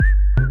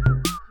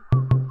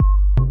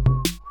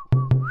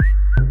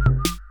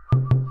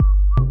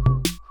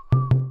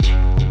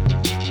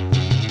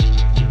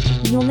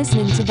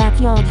listening to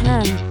Backyard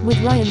Hang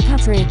with Ryan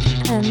Patrick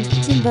and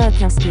Tim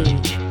Burkowski.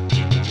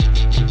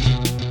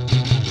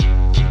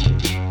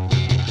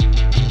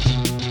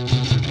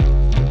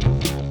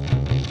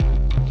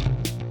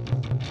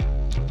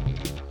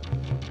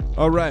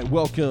 All right,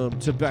 welcome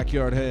to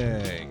Backyard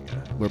Hang.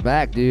 We're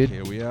back, dude.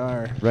 Here we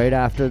are. Right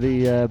after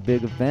the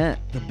big event.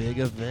 The big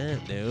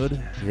event,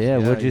 dude. Yeah,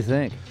 what'd you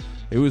think?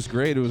 It was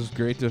great. It was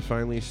great to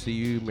finally see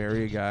you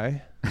marry a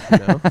guy. You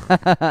know?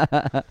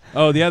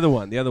 Oh, the other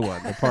one,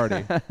 the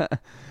party.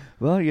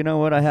 Well, you know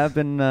what? I have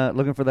been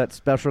looking for that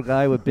special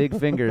guy with big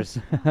fingers.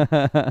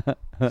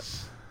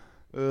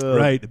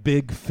 Right,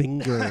 big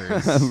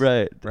fingers.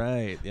 Right.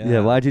 Right, yeah. Yeah,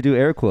 why'd you do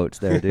air quotes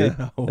there, dude?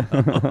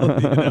 Well,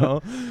 you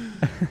know.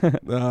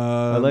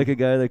 I like a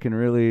guy that can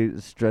really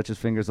stretch his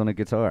fingers on a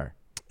guitar.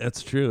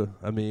 That's true.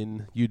 I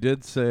mean, you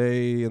did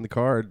say in the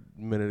car a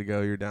minute ago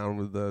you're down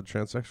with the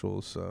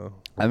transsexuals, so.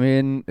 I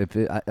mean,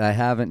 I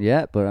haven't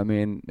yet, but I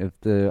mean, if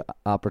the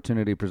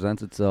opportunity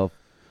presents itself,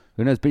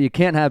 who knows? But you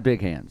can't have big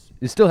hands.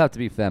 You still have to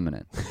be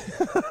feminine.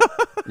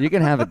 You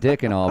can have a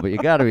dick and all, but you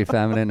got to be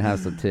feminine and have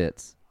some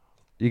tits.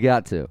 You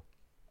got to.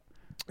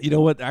 You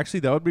know what?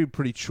 Actually, that would be a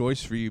pretty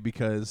choice for you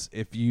because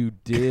if you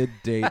did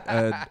date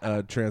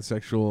a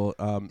transsexual,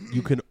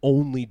 you can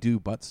only do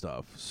butt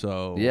stuff.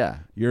 So yeah,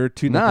 you're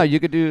too. No, you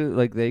could do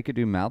they could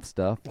do mouth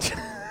stuff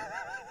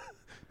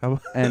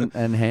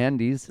and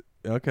handies.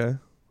 Okay,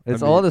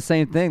 it's all the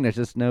same thing. There's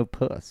just no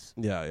puss.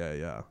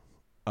 Yeah.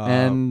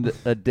 And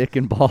a dick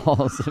and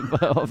balls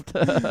involved.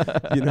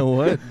 You know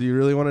what? Do you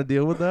really want to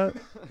deal with that?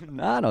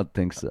 No, I don't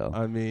think so.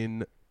 I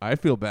mean, I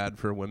feel bad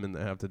for women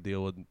that have to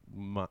deal with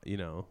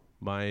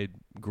my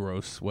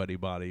gross, sweaty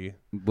body.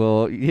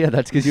 Well, yeah,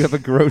 that's because you have a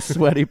gross,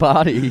 sweaty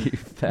body.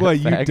 Well,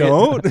 you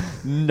don't?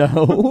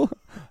 No.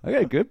 I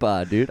got a good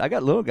bod, dude. I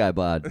got little guy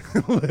bod.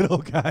 Little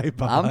guy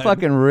bod. I'm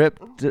fucking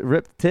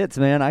ripped tits,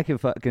 man. I can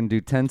fucking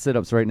do 10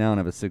 sit-ups right now and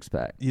have a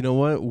six-pack. You know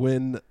what?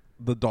 When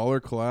the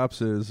dollar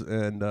collapses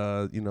and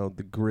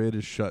the grid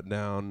is shut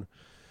down,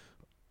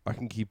 I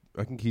can keep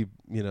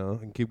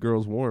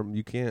girls warm.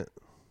 You can't,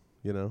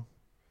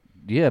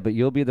 Yeah, but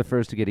you'll be the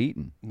first to get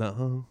eaten.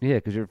 No. Yeah,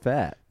 because you're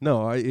fat.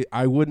 No,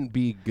 I wouldn't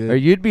be good. Or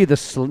you'd be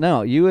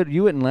you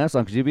wouldn't last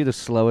long because you'd be the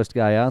slowest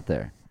guy out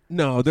there.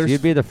 No, so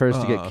you'd be the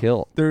first to get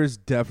killed. There's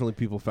definitely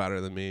people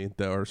fatter than me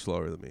that are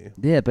slower than me.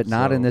 Yeah, but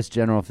not in this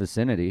general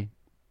vicinity.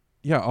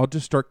 Yeah, I'll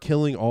just start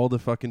killing all the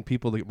fucking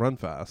people that run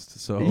fast.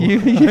 So you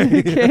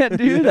can't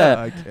do that.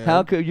 I can.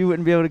 How could you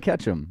wouldn't be able to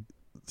catch them?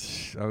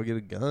 I'll get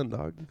a gun,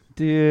 dog.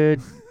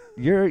 Dude,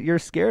 you're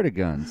scared of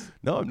guns.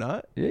 No, I'm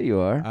not. Yeah, you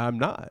are. I'm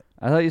not.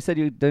 I thought you said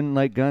you didn't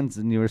like guns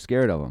and you were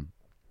scared of them.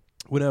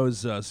 When I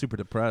was super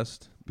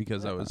depressed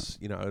because I was,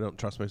 I don't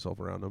trust myself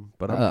around them.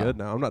 But I'm good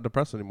now. I'm not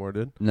depressed anymore,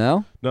 dude.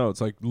 No? No,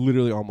 it's like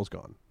literally almost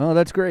gone. Oh,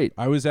 that's great.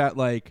 I was at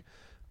like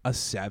a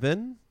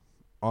 7.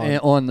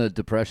 On the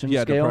depression scale?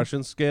 Yeah,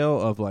 depression scale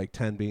of like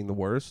 10 being the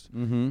worst.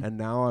 Mm-hmm. And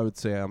now I would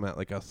say I'm at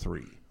like a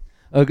 3.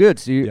 Oh, good.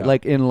 So you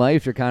like in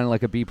life, you're kind of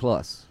like a B+.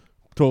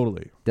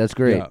 Totally. That's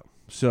great. Yeah.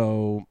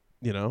 So,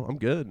 I'm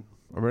good.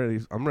 I'm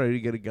ready to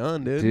get a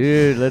gun, dude.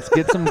 Dude, let's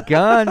get some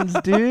guns,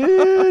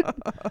 dude.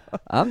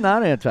 I'm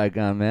not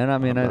anti-gun, man. I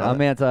mean, I'm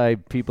anti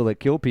people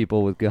that kill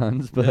people with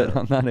guns, but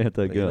I'm not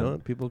anti-gun.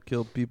 People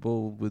kill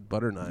people with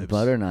butter knives.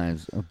 Butter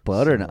knives. I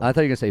thought you were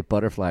going to say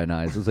butterfly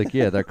knives. I was like,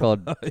 yeah, they're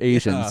called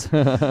Asians.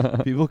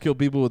 People kill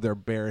people with their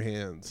bare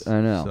hands. I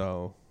know.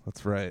 So,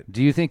 that's right.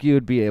 Do you think you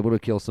would be able to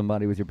kill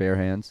somebody with your bare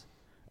hands?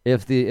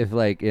 If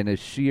like in a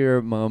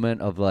sheer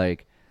moment of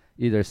like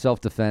either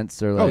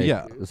self-defense or like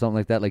something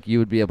like that, like you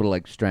would be able to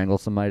like strangle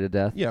somebody to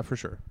death? Yeah, for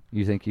sure.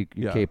 You think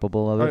you're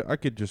capable of it? I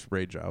could just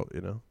rage out,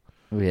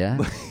 Oh, yeah?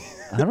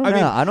 I don't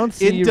know. I don't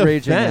see you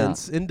raging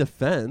out. In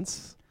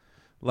defense,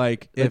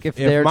 like if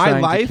they're my trying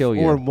to life kill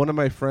you. or one of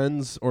my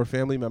friends or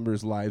family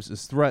members' lives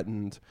is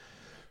threatened,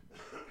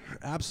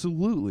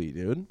 absolutely,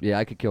 dude. Yeah,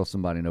 I could kill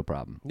somebody, no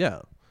problem.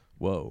 Yeah.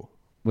 Whoa.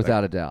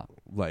 Without a doubt.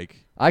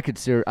 Like I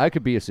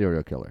could be a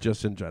serial killer.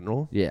 Just in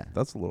general? Yeah.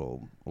 That's a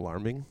little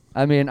alarming.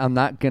 I mean, I'm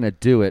not going to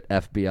do it,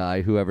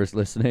 FBI, whoever's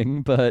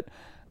listening, but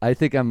I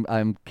think I'm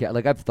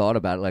like I've thought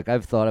about it. Like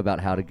I've thought about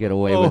how to get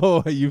away with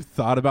Oh, you've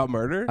thought about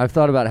murder? I've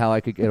thought about how I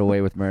could get away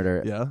with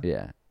murder. Yeah.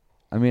 Yeah.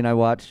 I mean, I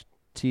watch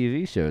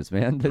TV shows,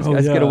 man. Those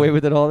guys get away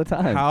with it all the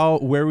time.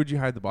 Where would you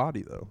hide the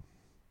body though?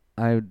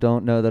 I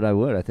don't know that I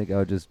would. I think I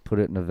would just put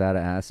it in a vat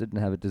of acid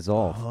and have it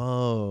dissolve.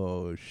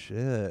 Oh,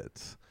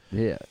 shit.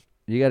 Yeah.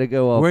 You got to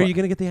go off. Where are you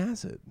going to get the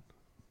acid?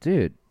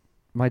 Dude,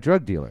 my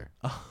drug dealer.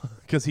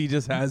 Because he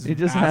just has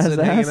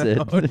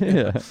acid.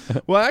 Yeah.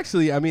 Well,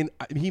 actually, I mean,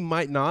 he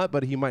might not,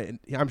 but he might.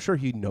 I'm sure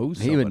he knows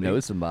somebody. He would know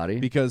somebody.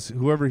 Because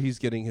whoever he's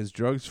getting his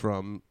drugs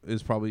from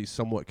is probably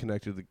somewhat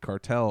connected to the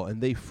cartel,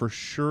 and they for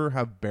sure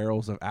have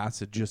barrels of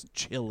acid just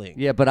chilling.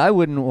 Yeah, but I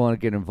wouldn't want to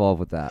get involved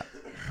with that.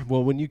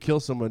 Well, when you kill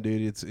someone,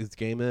 dude, it's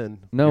game in.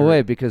 No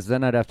way, because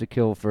then I'd have to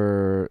kill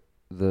for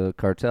the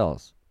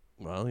cartels.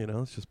 Well,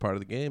 it's just part of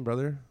the game,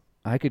 brother.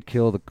 I could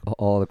kill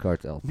all the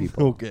cartel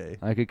people. Okay.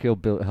 I could kill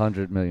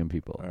 100 million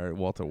people. All right,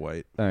 Walter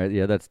White. All right,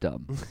 yeah, that's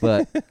dumb.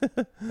 But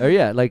or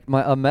yeah, like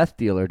a meth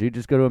dealer, dude.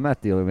 Just go to a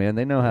meth dealer, man.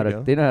 They know how There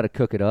to you go.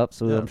 cook it up.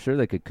 So Yeah. I'm sure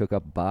they could cook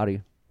up a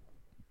body.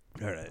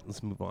 All right,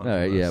 let's move on. All from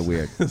right, yeah, this.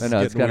 weird. This I is know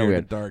it's getting kind of weird weird.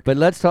 and dark. But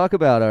let's talk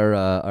about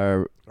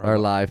our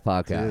live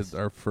podcast. Dude,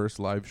 our first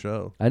live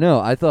show. I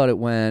know. I thought it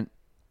went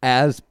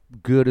as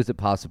good as it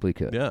possibly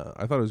could. Yeah,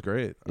 I thought it was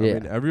great. Yeah. I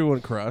mean, everyone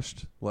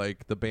crushed.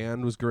 Like, the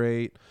band was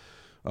great.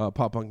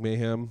 Pop Punk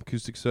Mayhem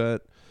acoustic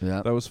set.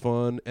 Yeah. That was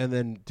fun. And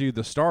then, dude,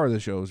 the star of the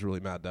show was really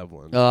Matt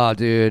Devlin. Oh,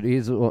 dude,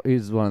 he's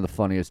one of the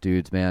funniest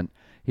dudes, man.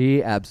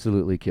 He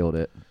absolutely killed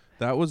it.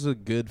 That was a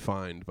good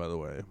find, by the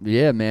way.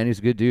 Yeah, man, he's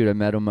a good dude. I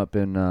met him up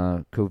in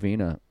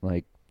Covina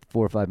like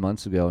 4 or 5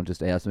 months ago and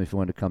just asked him if he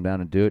wanted to come down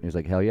and do it. And he was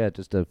like, hell yeah,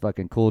 just a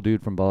fucking cool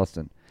dude from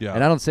Boston. Yeah.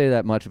 And I don't say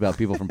that much about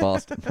people from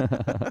Boston.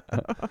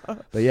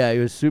 But yeah, he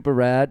was super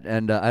rad.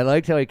 And I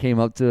liked how he came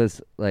up to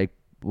us like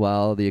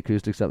while the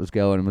acoustic stuff was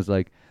going and was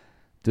like,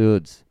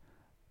 dudes,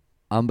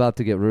 I'm about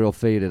to get real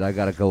faded. I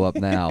got to go up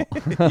now.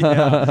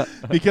 Yeah,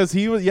 because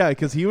he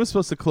was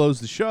supposed to close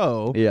the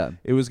show. Yeah.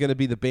 It was going to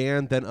be the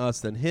band, then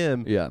us, then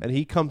him. Yeah. And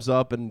he comes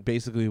up and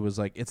basically was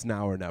like, it's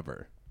now or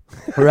never.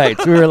 Right.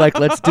 So we were like,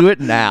 let's do it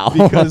now.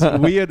 Because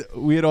we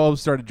had all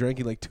started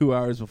drinking like 2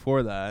 hours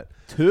before that.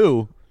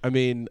 2? I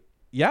mean,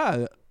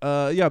 yeah,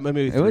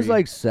 maybe It was 3.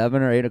 like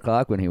 7 or 8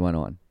 o'clock when he went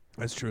on.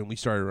 That's true. And we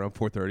started around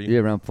 4:30. Yeah,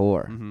 around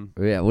 4.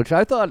 Mm-hmm. Yeah, which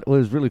I thought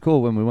was really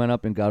cool when we went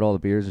up and got all the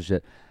beers and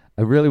shit.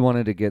 I really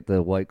wanted to get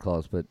the White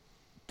Claws, but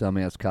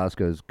dumbass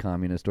Costco's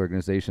communist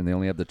organization, they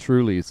only have the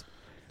Trulies,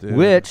 Dude.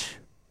 which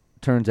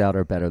turns out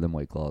are better than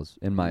White Claws,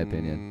 in my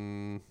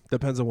opinion.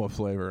 Depends on what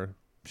flavor.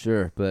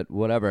 Sure, but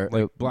whatever.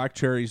 Like black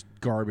cherry's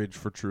garbage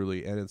for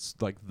Truly, and it's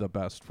like the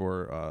best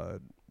for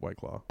White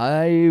Claw.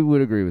 I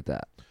would agree with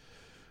that.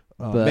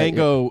 But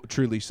Mango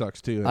Truly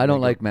sucks too. I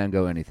don't like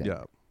mango anything.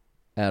 Yeah.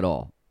 At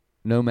all.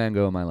 No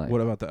mango in my life. What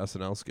about the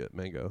SNL skit,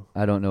 Mango?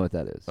 I don't know what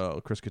that is.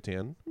 Oh, Chris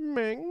Kattan.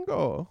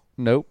 Mango.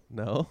 Nope.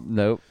 No.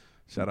 Nope.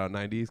 Shout out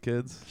 90s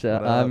kids.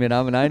 I mean,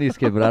 I'm a 90s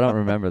kid, but I don't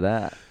remember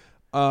that.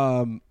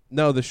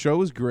 No, the show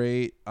was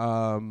great.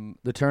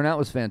 The turnout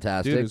was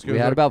fantastic. Dude, it was good. We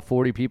had about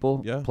 40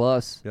 people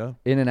plus Yeah.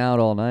 in and out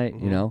all night,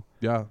 Mhm. you know?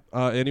 Yeah.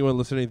 Anyone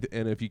listening,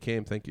 and if you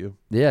came, thank you.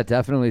 Yeah,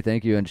 definitely.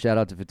 Thank you. And shout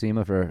out to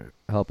Fatima for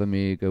helping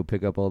me go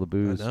pick up all the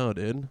booze. I know,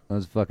 dude. That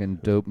was a fucking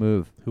dope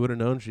move. Who would have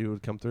known she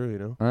would come through, you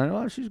know? I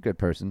know. She's a good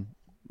person.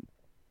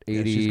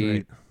 Yeah, she's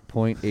great.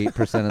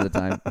 80.8% of the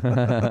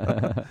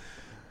time.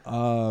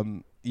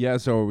 Yeah,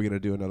 so are we going to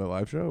do another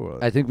live show? Or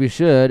what? I think we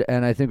should,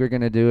 and I think we're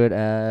going to do it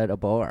at a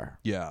bar.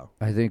 Yeah.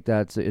 I think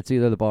it's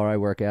either the bar I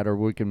work at or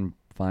we can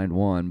find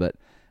one, but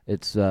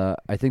it's I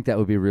think that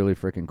would be really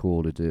freaking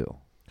cool to do.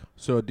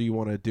 So do you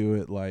want to do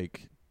it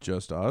like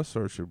just us,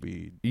 or should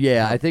we?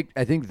 Yeah, I think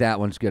that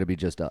one's going to be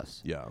just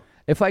us. Yeah.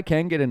 If I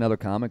can get another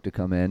comic to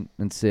come in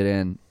and sit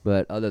in,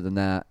 but other than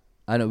that,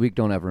 I know we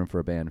don't have room for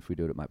a band if we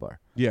do it at my bar.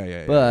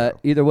 Yeah. But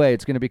either way,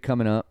 it's going to be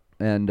coming up,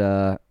 and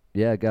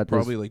yeah, got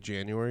probably this. like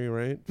January,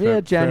 right? Yeah,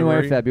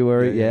 January,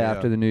 February. Yeah,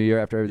 after the the new year,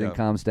 after everything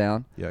calms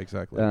down. Yeah,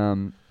 exactly.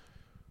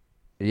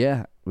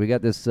 Yeah, we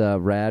got this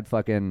rad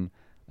fucking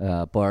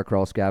bar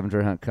crawl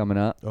scavenger hunt coming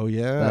up Oh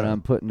yeah. that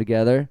I'm putting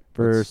together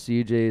for What's-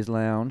 CJ's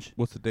Lounge.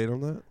 What's the date on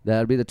that?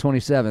 That'll be the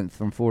 27th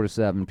from 4 to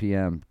 7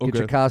 p.m. Get Okay.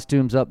 your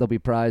costumes up. There'll be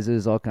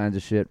prizes, all kinds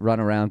of shit. Run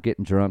around,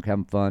 getting drunk,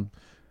 having fun.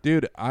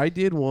 Dude, I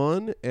did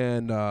one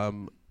and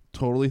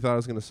totally thought it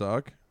was gonna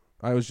suck.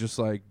 I was just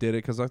like, did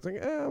it because I think,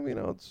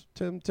 it's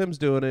Tim's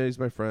doing it. He's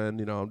my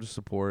friend. I'm just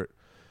support.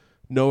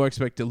 Low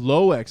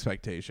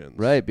expectations.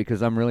 Right,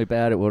 because I'm really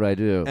bad at what I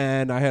do.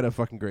 And I had a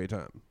fucking great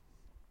time.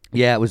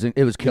 Yeah, it was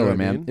killer, what I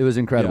man. mean? It was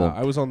incredible. Yeah,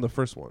 I was on the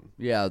first one.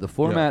 Yeah, the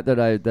format that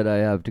I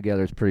have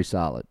together is pretty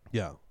solid.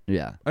 Yeah.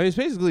 Yeah. I mean, it's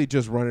basically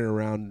just running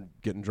around,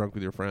 getting drunk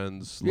with your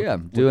friends.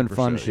 Doing for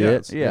fun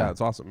shit. shit. Yeah.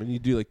 It's awesome. And you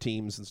do like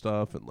teams and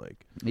stuff and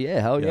like. Yeah,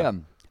 hell Yeah. yeah.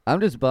 I'm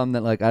just bummed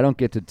that like I don't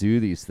get to do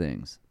these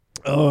things.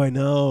 Oh, I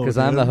know. Because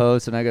I'm the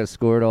host and I got to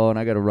score it all and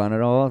I got to run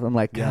it all. I'm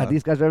like, God, Yeah.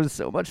 these guys are having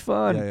so much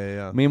fun.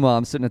 Yeah. Meanwhile,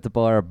 I'm sitting at the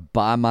bar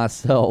by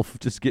myself,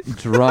 just getting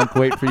drunk,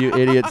 waiting for you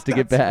idiots to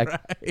get back.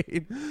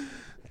 Right.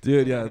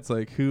 Dude, yeah, it's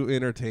like who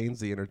entertains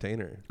the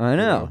entertainer? I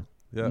know.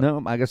 Yeah.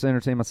 No, I guess I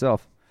entertain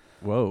myself.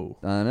 Whoa.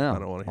 I know. I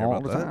don't want to hear all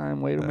about the that.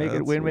 time. Way to make it.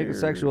 That's Way to make it weird.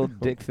 sexual,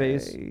 dick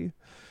face. Okay.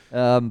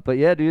 But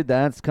yeah, dude,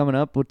 that's coming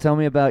up. Well, tell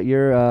me about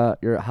your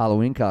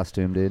Halloween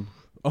costume, dude.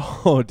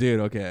 Oh, dude.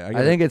 Okay. I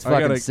think it's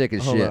fucking sick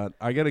as hold shit. on.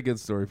 I got a good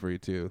story for you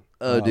too.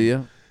 Oh, do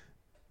you?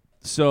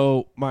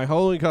 So my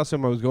Halloween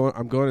costume,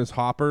 I'm going as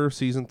Hopper,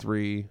 season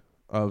 3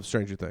 of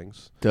Stranger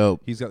Things.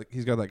 Dope. He's got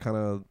that kind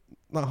of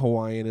not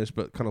Hawaiianish,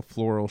 but kind of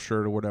floral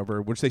shirt or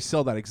whatever, which they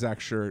sell that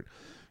exact shirt.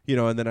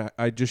 And then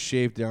I just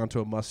shaved down to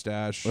a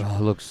mustache. Oh,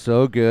 it looks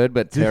so good,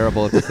 but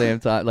terrible at the same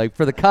time. Like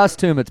for the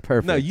costume, it's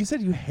perfect. No, you said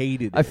you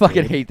hated it. I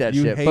fucking dude. hate that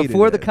You shit. But hated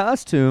for the it.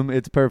 costume,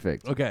 it's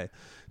perfect. Okay.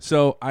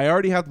 So I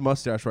already have the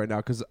mustache right now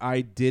because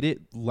I did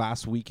it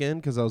last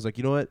weekend because I was like,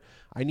 you know what?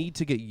 I need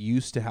to get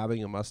used to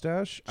having a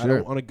mustache. I Sure.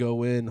 don't want to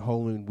go in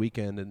Halloween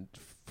weekend and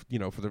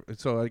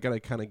so I gotta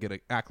kind of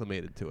get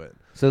acclimated to it.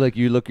 So like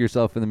you look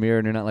yourself in the mirror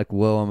and you're not like,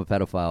 whoa, I'm a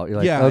pedophile. You're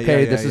like, Yeah,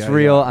 okay, yeah, this yeah, is yeah,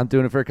 real. yeah. I'm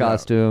doing it for a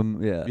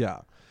costume. Yeah.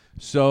 Yeah.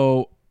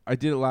 So I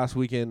did it last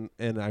weekend,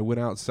 and I went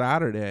out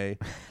Saturday,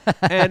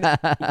 and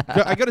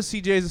I go to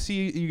CJ's to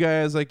see you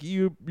guys. Like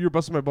you're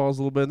busting my balls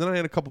a little bit, and then I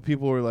had a couple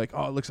people who were like,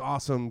 "Oh, it looks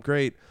awesome,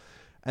 great,"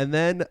 and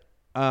then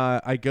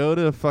I go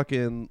to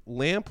fucking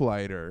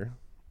Lamplighter,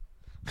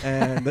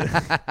 and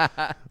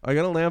I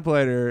got a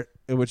Lamplighter,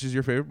 which is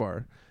your favorite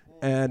bar,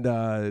 and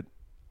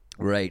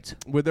Right.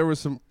 where there was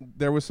some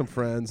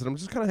friends, and I'm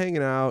just kind of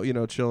hanging out,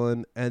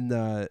 chilling,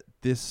 and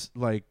this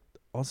like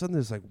all of a sudden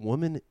there's like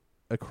woman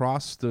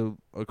across the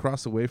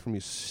way from me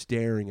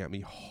staring at me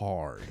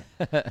hard,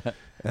 and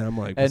I'm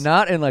like, and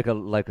not in like a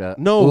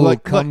no, ooh,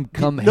 like come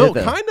no,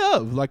 hither. kind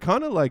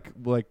of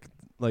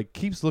like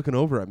keeps looking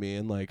over at me,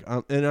 and like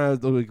and I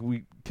like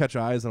we catch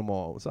eyes, and I'm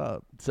all, what's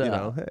up?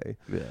 Hey.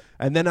 Yeah.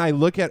 And then I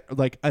look at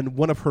and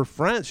one of her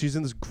friends, she's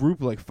in this group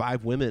of like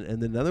 5 women,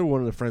 and then another one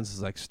of the friends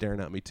is like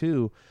staring at me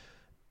too,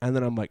 and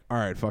then I'm like, all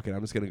right, fuck it,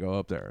 I'm just gonna go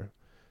up there.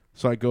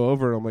 So I go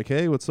over and I'm like,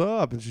 hey, what's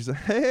up? And she's like,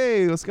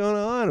 hey, what's going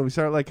on? And we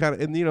start like kind of,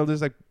 and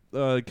there's like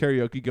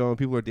karaoke going.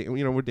 People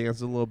are, we're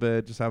dancing a little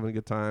bit, just having a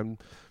good time,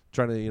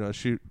 trying to,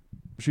 shoot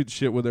the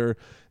shit with her.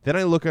 Then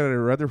I look at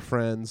her other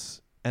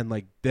friends, and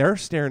like they're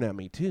staring at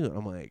me too.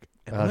 I'm like,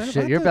 oh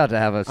shit, you're about to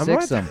have a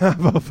six-some.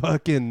 Have a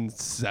fucking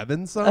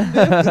 7-some.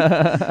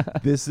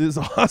 This is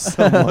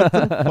awesome. What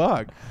the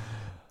fuck?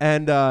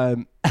 And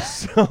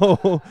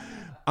so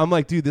I'm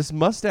like, dude, this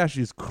mustache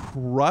is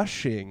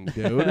crushing,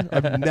 dude.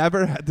 I've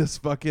never had this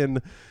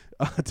fucking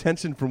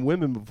attention from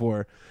women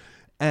before.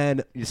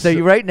 And so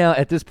you right now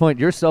at this point,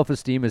 your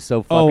self-esteem is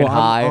so fucking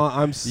high.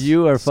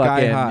 You are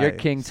fucking high. You're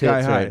king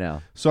tits right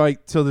now. So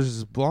there's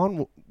this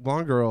blonde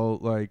girl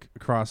like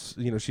across,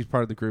 she's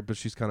part of the group, but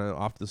she's kind of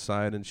off to the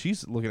side, and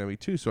she's looking at me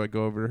too. So I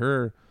go over to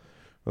her.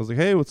 I was like,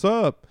 hey, what's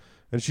up?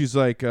 And she's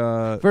like,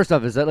 first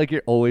off, is that like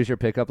always your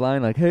pickup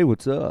line? Like, hey,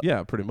 what's up?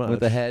 Yeah, pretty much. With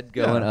the head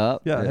going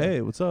up. Yeah,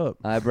 hey, what's up?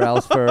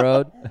 Eyebrows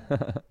furrowed.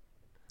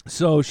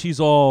 So she's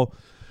like,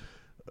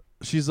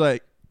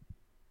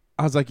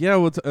 I was like, yeah,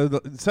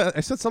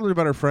 I said something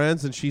about her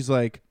friends, and she's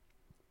like,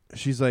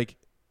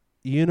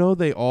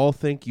 they all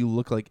think you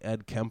look like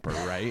Ed Kemper,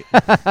 right?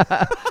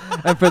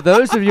 And for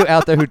those of you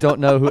out there who don't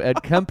know who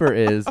Ed Kemper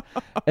is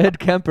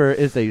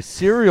a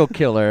serial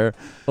killer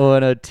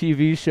on a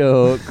TV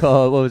show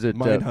called, what was it?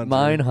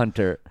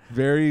 Mindhunter.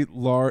 Very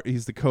large.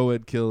 He's the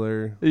co-ed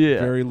killer. Yeah.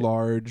 Very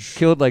large.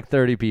 Killed like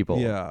 30 people.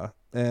 Yeah.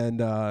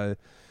 And I'm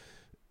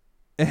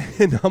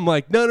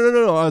like,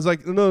 no. I was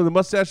like, no, the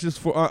mustache is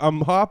for,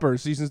 I'm Hopper,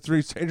 season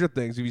 3, Stranger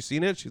Things. Have you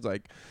seen it? She's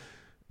like,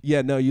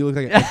 yeah, no, you look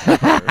like Ed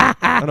Kemper.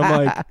 And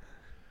I'm like,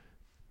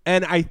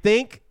 and I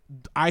think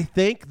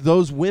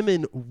those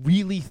women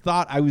really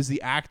thought I was the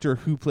actor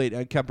who played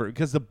Ed Kemper,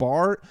 because they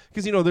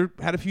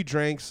had a few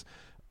drinks.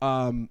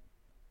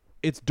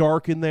 It's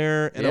dark in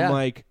there, and I'm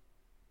like,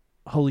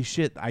 holy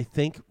shit, I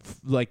think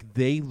like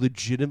they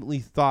legitimately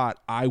thought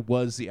I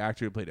was the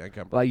actor who played Ed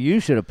Kemper. Well, you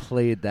should have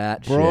played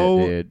that Bro,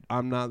 shit, dude.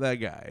 I'm not that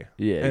guy.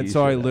 Yeah. And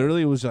so I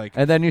literally was like,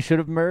 and then you should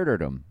have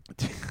murdered him.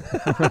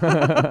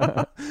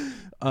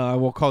 I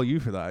will call you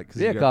for that,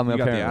 because call me you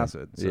got the apparently.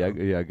 acid. So.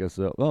 Yeah, I guess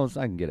so. Well,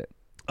 I can get it.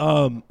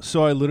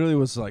 So I literally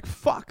was like,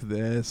 fuck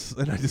this,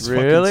 and I just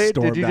Really?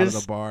 fucking stormed out of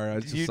the bar. I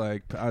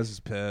was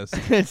just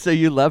pissed. So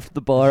you left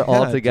the bar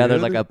altogether,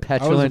 dude. like a I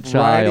petulant was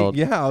child.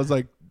 I was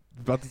like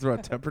about to throw a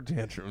temper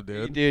tantrum,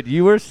 dude. Dude,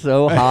 you were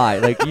so high.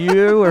 Like,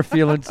 you were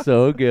feeling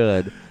so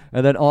good.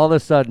 And then all of a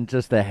sudden,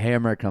 just a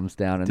hammer comes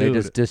down, and they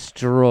just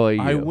destroy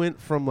you. I went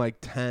from like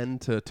 10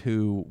 to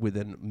 2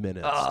 within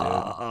minutes,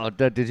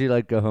 dude. Did you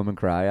like go home and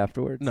cry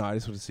afterwards? No, I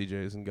just went to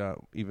CJ's and got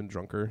even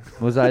drunker.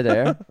 Was I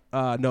there?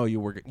 No,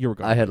 you were gone.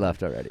 I had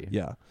left already.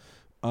 Yeah.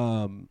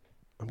 I'm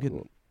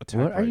getting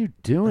attacked. What are you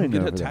doing? I'm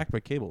getting over attacked by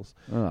cables.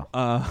 there?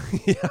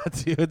 Yeah,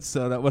 dude.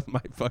 So that was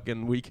my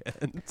fucking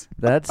weekend.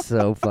 That's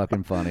so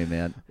fucking funny,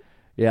 man.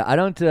 Yeah, I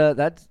don't.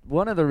 That's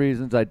one of the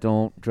reasons I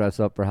don't dress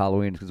up for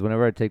Halloween, because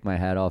whenever I take my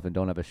hat off and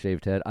don't have a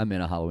shaved head, I'm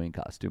in a Halloween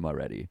costume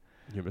already.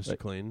 You're Mr.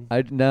 Clean.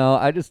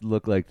 I just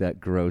look like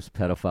that gross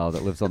pedophile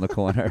that lives on the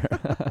corner.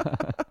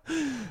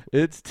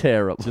 It's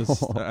terrible.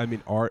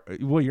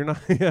 You're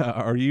not. Yeah,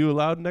 are you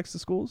allowed next to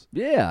schools?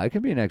 Yeah, I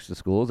can be next to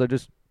schools.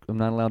 I'm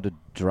not allowed to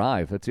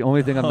drive. That's the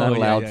only thing I'm not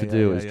allowed to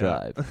do is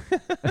drive.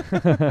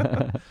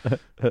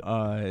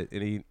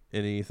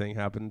 Anything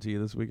happened to you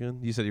this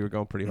weekend? You said you were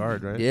going pretty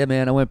hard, right? Yeah,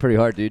 man, I went pretty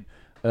hard, dude.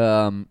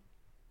 I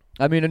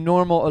mean,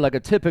 a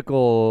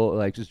typical,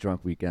 like, just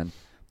drunk weekend.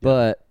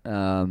 Yeah.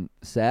 But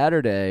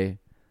Saturday,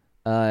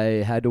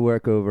 I had to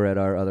work over at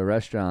our other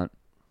restaurant,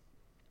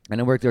 and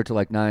I worked there till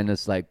like 9.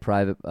 This like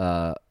private.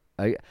 I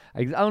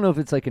don't know if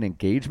it's like an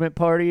engagement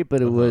party,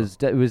 but it was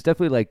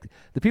definitely like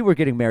the people were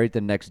getting married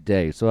the next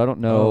day. So I don't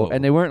know,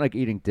 and they weren't like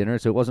eating dinner,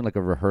 so it wasn't like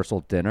a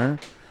rehearsal dinner.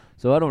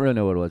 So I don't really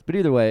know what it was. But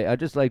either way, I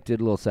just like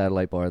did a little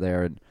satellite bar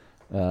there,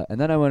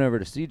 and then I went over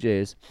to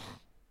CJ's.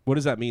 What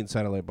does that mean,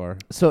 satellite bar?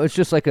 So it's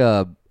just like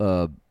a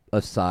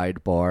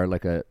side bar,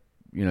 like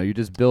you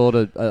just build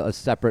a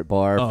separate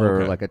bar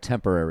for okay. like a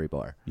temporary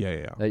bar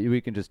Yeah. that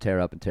we can just tear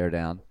up and tear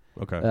down.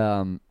 Okay.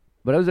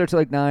 But I was there till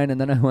like 9, and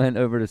then I went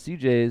over to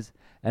CJ's,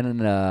 and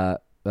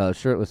then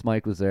Shirtless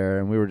Mike was there,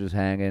 and we were just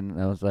hanging.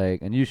 And I was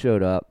like, and you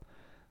showed up.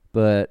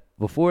 But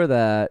before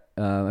that,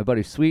 our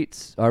buddy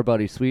Sweets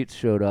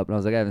showed up, and I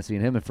was like, I haven't seen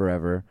him in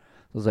forever. I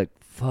was like,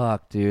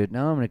 fuck, dude,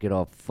 now I'm going to get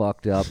all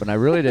fucked up, and I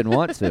really didn't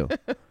want to.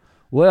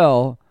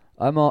 Well,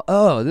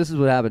 this is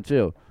what happened,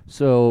 too.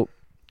 So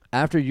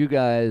after you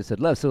guys had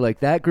left, so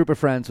like that group of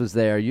friends was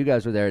there, you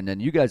guys were there, and then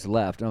you guys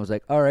left, and I was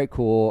like, all right,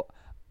 cool,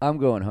 I'm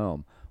going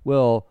home.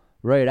 Well,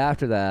 right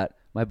after that,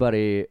 my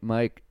buddy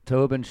Mike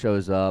Tobin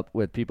shows up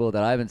with people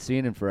that I haven't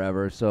seen in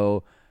forever,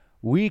 so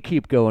we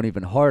keep going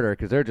even harder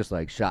because they're just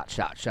like shot.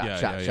 So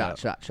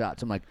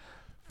I'm like,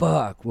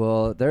 fuck.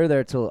 Well, they're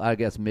there till I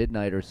guess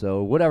midnight or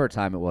so, whatever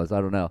time it was. I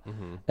don't know.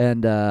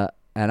 And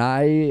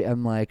I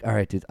am like, all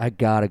right, dude, I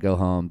gotta go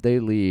home. They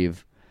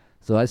leave,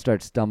 so I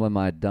start stumbling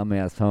my dumb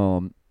ass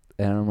home,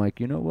 and I'm like,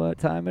 you know what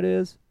time it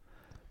is?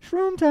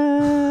 Shroom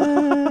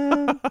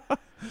time.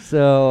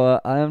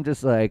 So I'm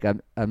just like,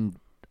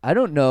 I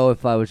don't know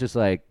if I was just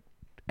like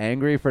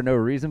angry for no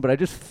reason, but I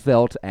just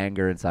felt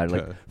anger inside,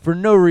 like for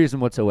no reason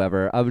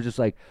whatsoever. I was just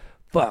like,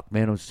 fuck,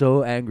 man, I'm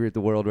so angry at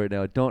the world right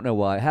now. I don't know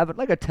why. I have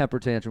like a temper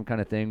tantrum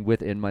kind of thing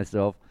within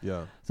myself.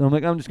 Yeah. So I'm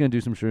like, I'm just going to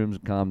do some shrooms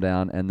and calm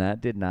down, and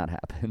that did not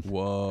happen.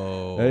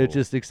 Whoa. It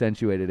just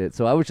accentuated it.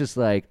 So I was just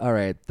like, all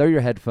right, throw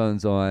your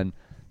headphones on,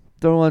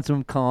 throw on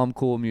some calm,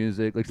 cool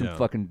music, like some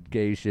fucking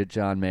gay shit,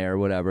 John Mayer or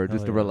whatever,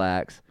 just to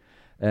relax.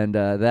 And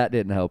that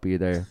didn't help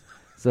either.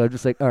 So I'm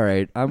just like, all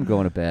right, I'm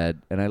going to bed.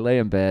 And I lay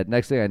in bed.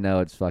 Next thing I know,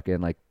 it's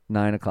fucking like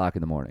 9 o'clock in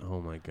the morning. Oh,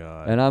 my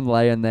God. And I'm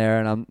laying there,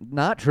 and I'm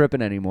not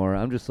tripping anymore.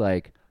 I'm just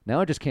like, now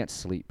I just can't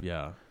sleep.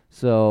 Yeah.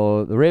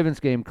 So the Ravens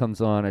game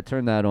comes on. I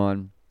turn that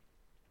on,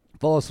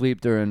 fall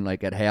asleep during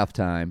like at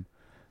halftime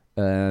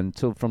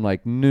until from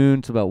like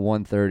noon to about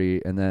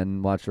 1:30, and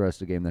then watch the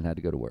rest of the game, then had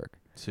to go to work.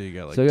 So you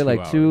got like 2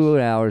 hours. 2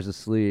 hours of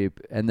sleep.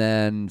 And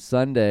then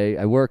Sunday,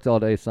 I worked all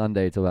day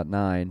Sunday till about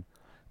 9.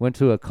 Went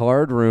to a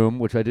card room,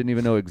 which I didn't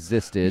even know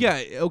existed.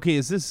 Yeah, okay,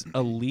 is this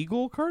a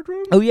legal card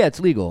room? Oh, yeah, it's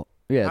legal.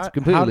 Yeah, it's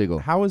completely legal.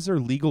 How is there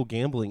legal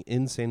gambling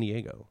in San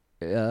Diego?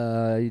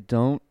 I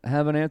don't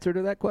have an answer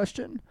to that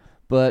question,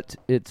 but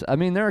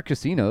there are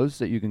casinos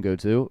that you can go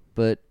to,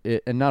 but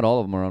and not all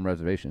of them are on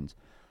reservations.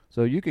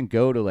 So you can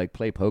go to like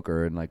play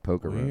poker and like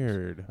poker rooms.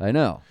 Weird. I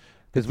know.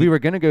 Because we were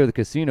going to go to the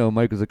casino.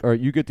 Mike was like, all right,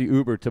 you get the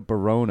Uber to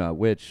Verona,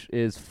 which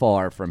is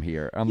far from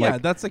here. I'm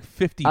like, that's like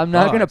 $50. I'm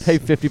not going to pay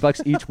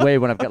 $50 each way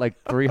when I've got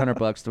like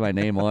 $300 to my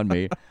name on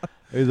me.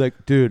 He's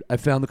like, dude, I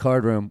found the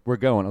card room. We're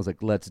going. I was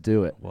like, let's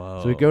do it.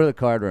 Whoa. So we go to the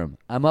card room.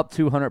 I'm up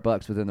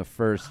 $200 within the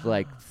first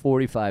like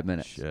 45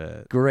 minutes.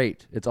 Shit.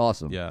 Great. It's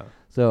awesome. Yeah.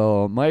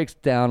 So Mike's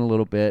down a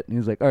little bit, and he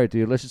was like, all right,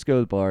 dude, let's just go to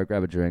the bar,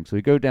 grab a drink. So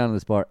we go down to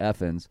this bar,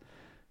 Effins,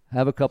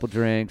 have a couple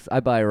drinks.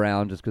 I buy a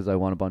round just because I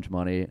won a bunch of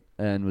money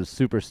and was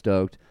super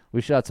stoked. We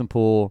shot some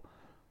pool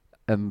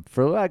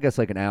for, I guess,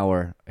 like an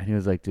hour. And he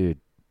was like, dude,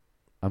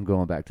 I'm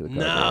going back to the card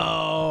room.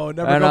 No,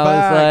 never and go I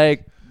back. was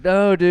like,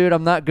 no, dude,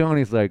 I'm not going.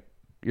 He's like,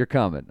 you're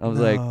coming. I was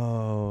like,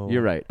 No.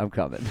 you're right, I'm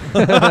coming.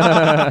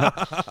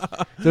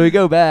 So we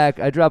go back.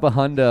 I drop a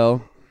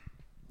hundo.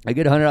 I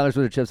get $100 worth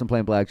of chips and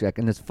playing blackjack.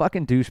 And this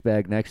fucking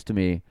douchebag next to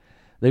me,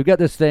 they've got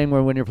this thing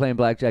where when you're playing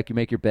blackjack, you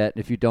make your bet.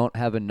 And if you don't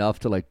have enough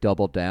to like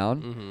double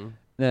down,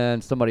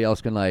 then somebody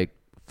else can like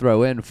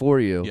throw in for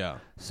you. Yeah.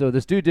 So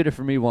this dude did it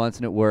for me once,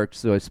 and it worked.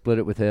 So I split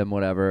it with him,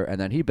 whatever. And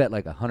then he bet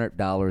like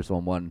 $100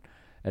 on one,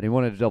 and he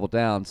wanted to double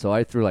down. So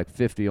I threw like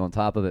 50 on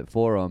top of it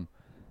for him.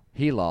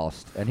 He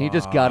lost, and he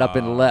just got up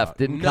and left.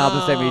 Didn't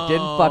compensate me.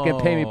 Didn't fucking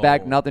pay me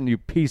back nothing, you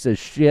piece of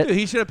shit. Dude,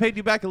 he should have paid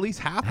you back at least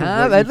half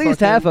of it. At least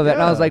half of it.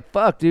 And I was like,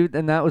 fuck, dude.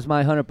 And that was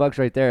my $100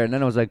 right there. And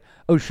then I was like,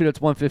 oh, shit, it's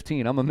 1:15.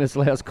 I'm going to miss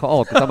last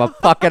call because I'm a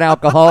fucking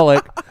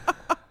alcoholic.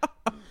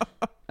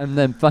 And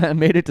then I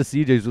made it to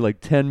CJ's with like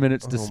 10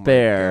 minutes to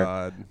spare.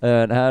 God.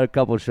 And had a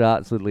couple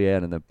shots with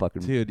Leanne, and then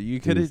fucking. Dude, you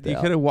could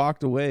have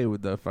walked away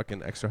with the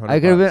fucking extra $100. I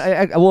could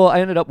have been. I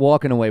ended up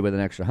walking away with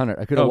an extra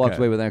 100. I could have walked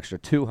away with an extra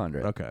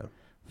 200. Okay.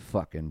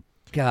 Fucking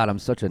God, I'm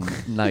such a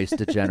nice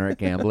degenerate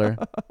gambler.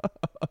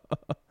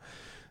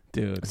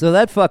 Dude. So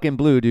that fucking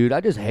blew, dude. I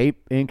just hate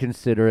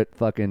inconsiderate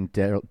fucking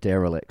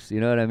derelicts. You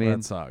know what I mean?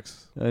 That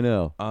sucks. I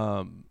know.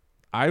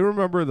 I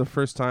remember the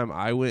first time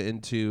I went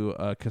into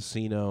a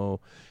casino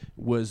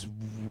was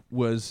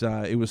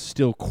it was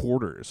still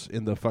quarters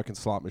in the fucking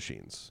slot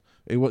machines.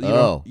 It was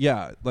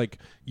like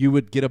you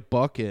would get a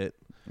bucket.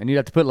 And you'd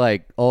have to put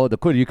like all the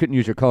quarter. You couldn't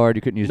use your card.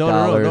 You couldn't use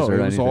dollars or it was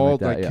anything all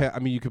like that. I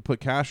mean, you could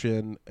put cash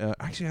in.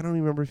 Actually, I don't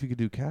even remember if you could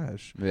do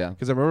cash. Yeah.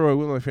 Because I remember I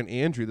went with my friend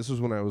Andrew. This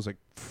was when I was like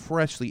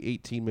freshly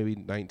 18, maybe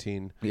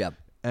 19. Yeah.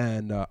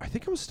 And I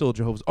think I was still a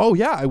Jehovah's. Oh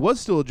yeah, I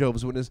was still a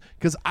Jehovah's Witness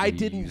because I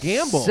didn't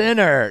gamble.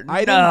 Sinner.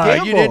 I didn't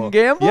gamble. You didn't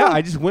gamble? Yeah,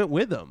 I just went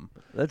with him.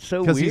 That's so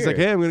weird. Because he's like,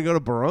 hey, I'm going to go to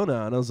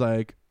Verona. And I was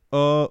like,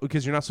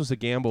 because you're not supposed to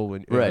gamble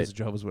when you're a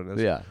Jehovah's Witness.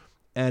 Yeah.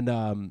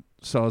 And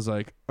so I was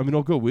like, I mean,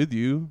 I'll go with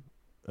you.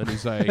 And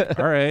he's like,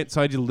 all right.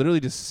 So I literally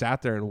just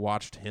sat there and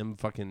watched him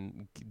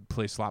fucking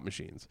play slot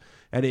machines.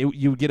 And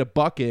you would get a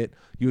bucket,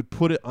 you would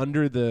put it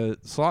under the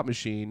slot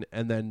machine,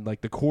 and then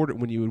like the quarter,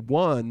 when you had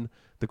won,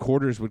 the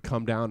quarters would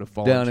come down and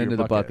fall down into into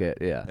your the bucket.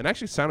 Yeah. And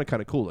actually sounded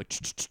kind of cool, like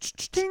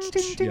Ding, ding,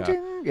 ding, yeah.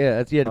 ding. Yeah,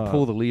 that's, you had to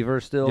pull the lever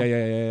still.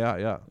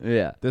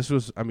 Yeah. This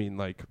was, I mean,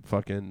 like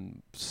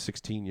fucking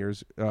 16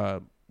 years.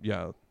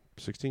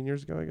 16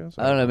 years ago, I guess.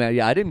 I don't know, man.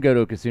 Yeah, I didn't go to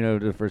a casino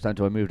the first time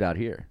until I moved out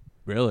here.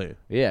 Really?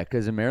 Yeah,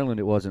 because in Maryland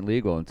it wasn't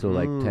legal until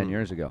like 10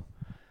 years ago.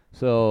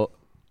 So,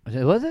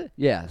 was it?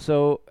 Yeah.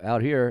 So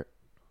out here,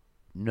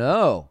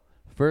 no.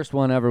 First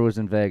one ever was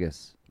in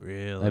Vegas.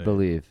 Really? I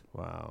believe.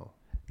 Wow.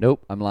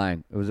 Nope, I'm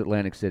lying. It was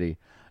Atlantic City.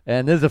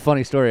 And this is a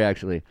funny story,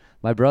 actually.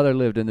 My brother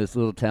lived in this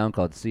little town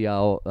called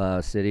Seattle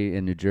City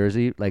in New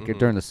Jersey, like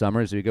during the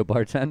summers, we go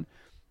bartend.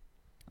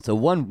 So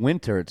one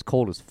winter, it's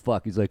cold as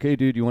fuck. He's like, hey,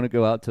 dude, you want to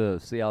go out to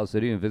Seattle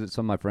City and visit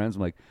some of my friends?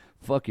 I'm like,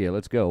 fuck yeah,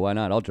 let's go. Why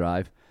not? I'll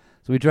drive.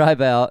 So we drive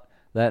out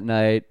that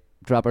night,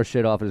 drop our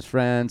shit off at his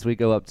friends. We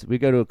go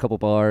to a couple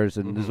bars,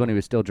 and this is when he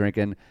was still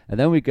drinking. And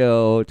then we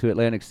go to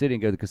Atlantic City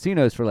and go to the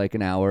casinos for like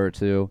an hour or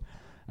two.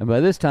 And by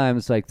this time,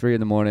 it's like 3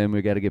 a.m.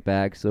 We got to get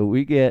back. So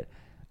we get,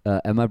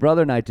 and my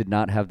brother and I did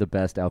not have the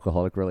best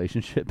alcoholic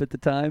relationship at the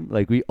time.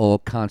 Like, we all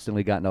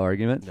constantly got into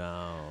arguments.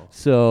 No.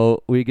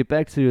 So we get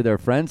back to their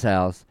friend's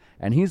house,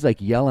 and he's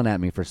like yelling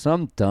at me for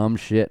some dumb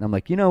shit. And I'm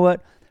like, you know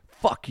what?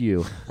 Fuck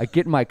you. I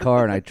get in my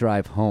car and I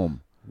drive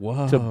home.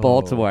 Whoa. To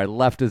Baltimore. I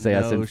left his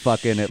ass No in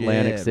fucking shit,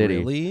 Atlantic City.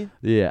 Really?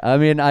 Yeah. I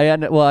mean, I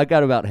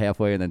got about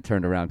halfway and then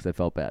turned around because I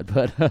felt bad.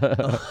 But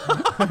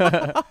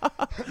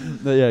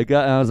yeah,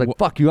 I was like,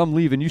 fuck you. I'm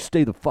leaving. You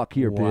stay the fuck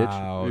here, bitch.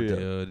 Wow, Yeah.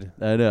 dude.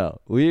 I know.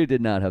 We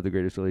did not have the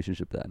greatest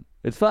relationship then.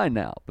 It's fine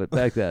now, but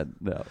back then,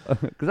 no.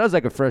 Because I was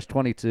like a fresh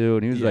 22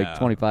 and he was like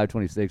 25,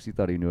 26. He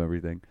thought he knew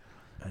everything.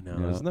 I know. You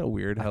know? Isn't that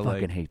weird I how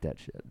fucking like hate that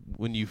shit.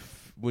 when you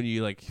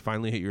like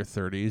finally hit your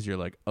 30s, you're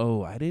like,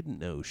 oh, I didn't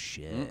know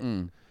shit.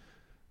 Like,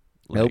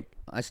 Nope.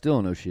 I still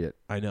don't know shit.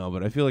 I know,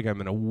 but I feel like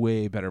I'm in a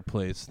way better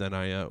place than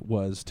I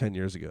was 10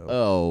 years ago.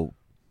 Oh.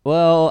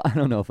 Well, I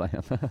don't know if I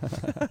am.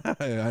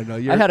 I know.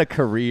 I had a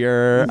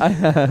career. I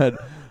had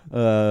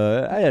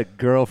a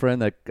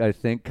girlfriend that I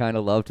think kind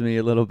of loved me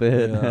a little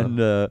bit, Yeah.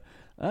 and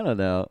I don't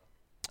know.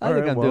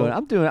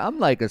 I'm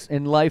like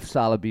in life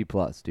solid B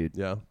plus, dude.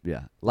 Yeah.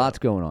 Yeah, lots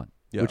going on,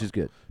 Yeah. which is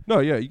good. No,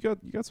 yeah, you got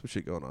some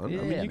shit going on. I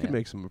mean, Yeah, you can man.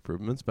 make some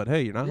improvements, but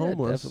hey, you're not Yeah,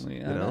 homeless. definitely.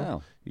 You I know?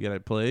 know. You got a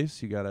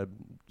place, you got a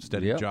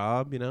steady Yep.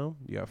 job, you know,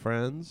 you got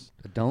friends.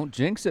 Don't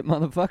jinx it,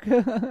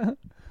 motherfucker.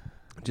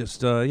 Just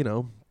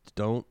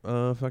don't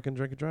fucking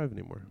drink and drive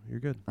anymore. You're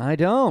good. I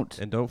don't.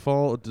 And don't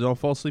fall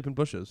asleep in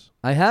bushes.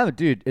 I haven't,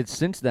 dude. It's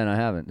since then I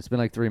haven't. It's been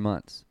like 3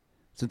 months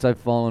since I've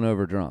fallen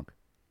over drunk.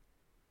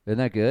 Isn't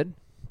that good?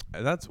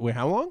 Wait,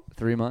 how long?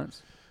 3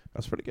 months.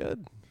 That's pretty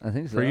good. I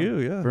think so. For you,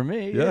 yeah. For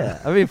me, Yeah.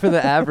 yeah. I mean, for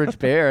the average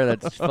bear,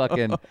 that's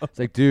fucking. It's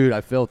like, dude,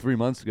 I fell 3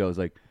 months ago. It's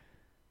like,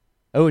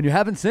 oh, and you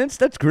haven't since?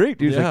 That's great,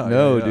 dude. It's Yeah, like,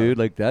 no, yeah. dude,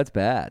 like that's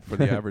bad. For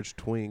the average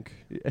twink.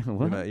 Yeah,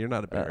 what? You're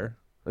not a bear.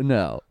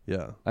 No,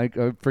 Yeah. I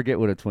forget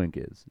what a twink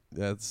is.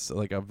 That's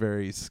like a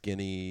very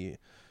skinny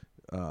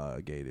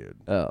gay dude.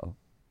 Oh,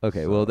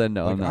 okay. So, Well, then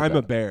no, like, I'm not. I'm a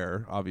that.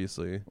 bear,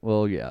 obviously.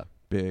 Well, yeah.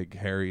 Big,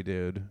 hairy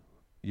dude.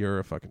 You're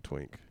a fucking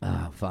twink.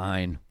 Oh,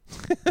 fine.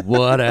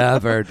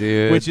 Whatever,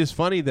 dude. Which is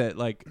funny that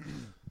like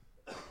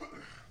a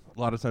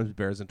lot of times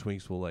bears and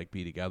twinks will like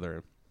be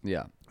together.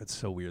 yeah, It's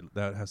so weird.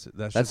 That's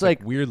That's just like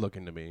like- weird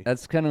looking to me.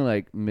 that's kind of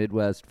like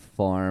Midwest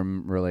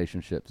farm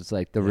relationships. It's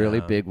like the really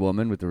Yeah. big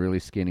woman with the really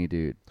skinny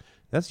dude.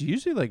 That's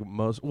usually like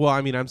most. Well,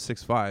 I mean, I'm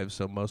 6'5",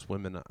 so most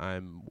women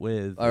I'm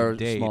with Are and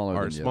date smaller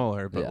are than you.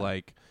 smaller. But Yeah.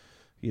 like,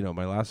 you know,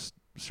 my last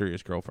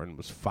serious girlfriend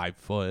was 5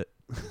 foot.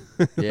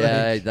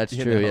 Yeah, Like, that's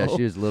you true. Yeah, know?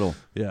 she was little.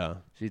 Yeah,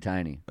 She's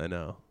tiny. I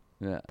know.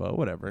 Yeah, But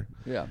whatever.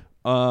 yeah.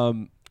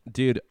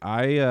 Dude,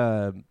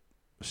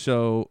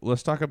 so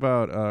let's talk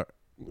about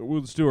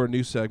let's do our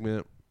new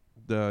segment,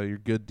 your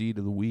good deed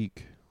of the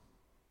week.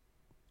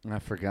 I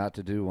forgot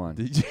to do one.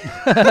 Did you?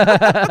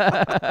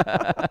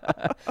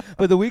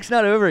 But the week's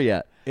not over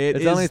yet. It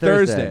It's is only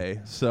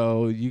Thursday,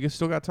 so you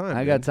still got time.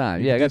 I got dude.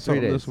 time. You Yeah, can I do got 3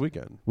 something days. this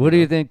weekend. What do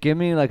you think? Give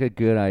me like a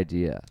good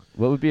idea.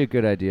 What would be a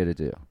good idea to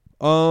do?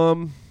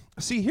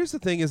 See, here's the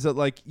thing: is that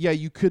like, yeah,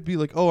 you could be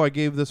like, oh, I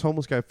gave this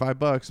homeless guy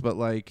 $5, but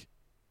like,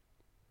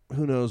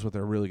 who knows what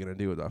they're really gonna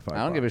do with that $5?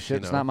 I don't give a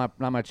shit. You It's know?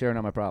 not my chair,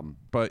 not my problem.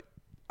 But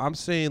I'm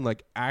saying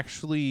like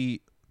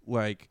actually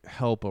like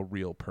help a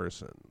real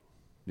person,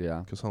 Yeah.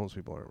 because homeless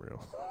people aren't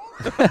real.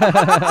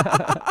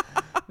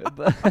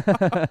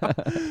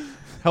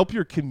 Help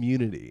your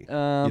community. You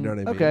know what I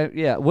mean? Okay.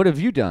 Yeah. What have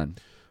you done?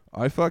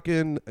 I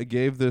fucking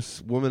gave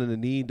this woman in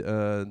need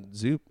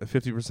Zoo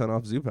 50%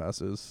 off Zoo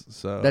passes.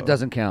 So That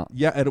doesn't count.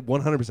 Yeah, it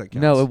 100% counts.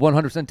 No, it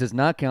 100% does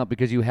not count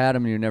because you had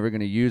them and you're never going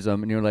to use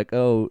them, and you're like,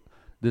 oh,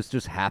 this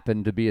just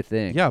happened to be a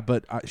thing. Yeah,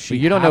 but But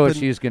you don't know what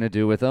she's going to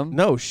do with them.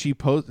 No, she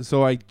posted.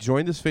 So I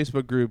joined this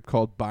Facebook group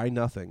called Buy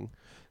Nothing,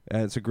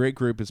 and it's a great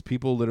group. It's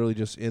people literally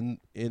just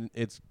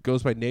it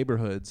goes by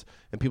neighborhoods,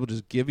 and people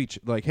just give each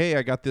like, hey,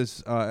 I got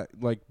this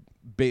like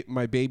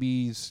my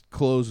baby's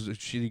clothes,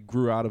 she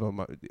grew out of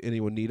them.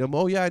 Anyone need them?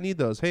 Oh yeah, I need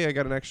those. Hey, I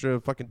got an extra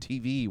fucking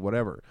TV,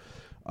 whatever.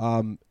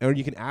 And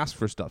you can ask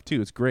for stuff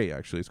too. It's great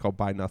actually. It's called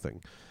Buy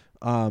Nothing.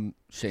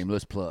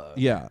 Shameless plug.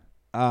 Yeah.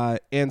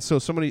 And so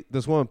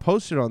this woman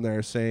posted on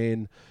there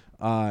saying,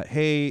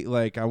 hey,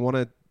 like I want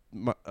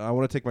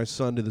to take my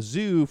son to the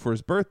zoo for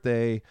his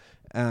birthday.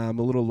 I'm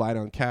a little light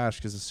on cash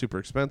because it's super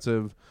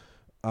expensive.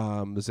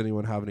 Does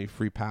anyone have any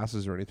free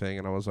passes or anything?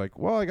 And I was like,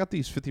 well, I got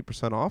these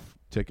 50% off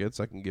tickets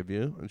I can give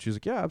you. And she's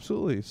like, yeah,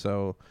 absolutely.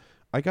 So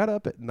I got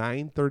up at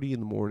 9:30 in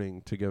the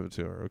morning to give it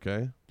to her.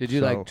 Okay. Did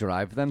you like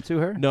drive them to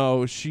her?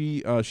 No,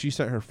 she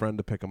sent her friend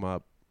to pick them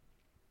up.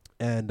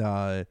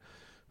 And,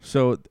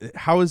 so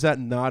how is that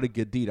not a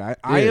good deed? I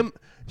am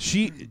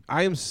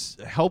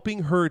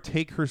helping her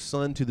take her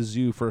son to the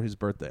zoo for his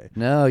birthday.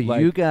 No,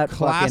 like, you got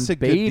fucking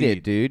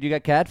baited, dude. You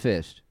got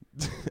catfished.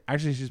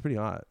 Actually, she's pretty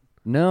hot.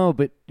 No,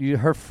 but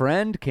her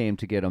friend came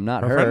to get him,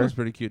 not her. Her friend was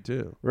pretty cute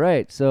too.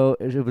 Right. So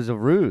it was a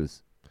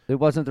ruse. It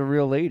wasn't the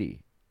real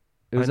lady.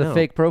 It was a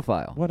fake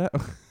profile. What?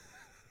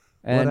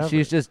 And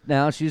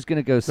Whatever. she's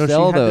gonna go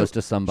sell those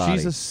to somebody.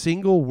 She's a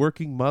single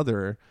working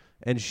mother,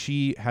 and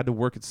she had to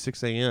work at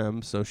 6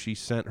 a.m. So she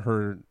sent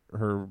her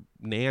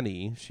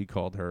nanny. She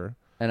called her.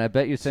 And I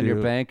bet you send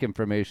your bank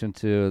information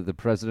to the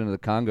president of the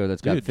Congo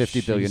that's got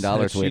 $50 billion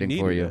waiting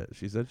for you.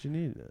 She said she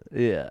needed it.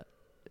 Yeah.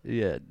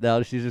 Yeah.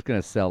 Now she's just going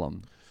to sell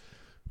them.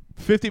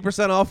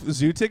 50% off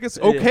zoo tickets?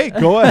 Okay,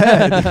 go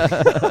ahead.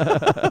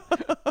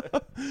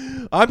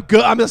 I'm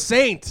good. I'm a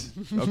saint.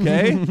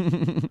 Okay?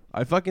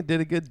 I fucking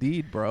did a good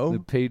deed, bro. The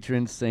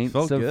patron saint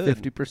Felt of good.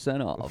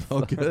 50% off.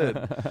 Felt good.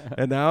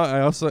 And now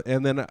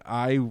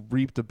I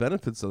reaped the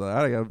benefits of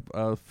that. I have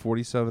a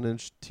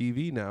 47-inch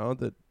TV now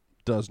that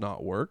does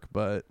not work,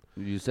 but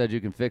You said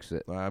you can fix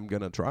it. I'm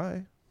going to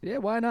try. Yeah,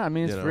 why not? I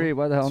mean, it's You know, free.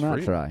 Why the hell it's not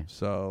free. try?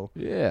 So,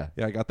 Yeah.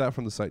 yeah, I got that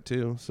from the site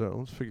too. So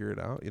let's figure it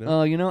out,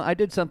 I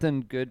did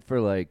something good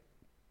for like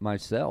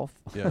myself.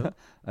 Yeah.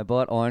 I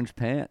bought orange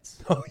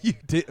pants. Oh, you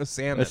did a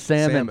salmon.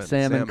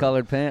 Salmon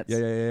colored pants.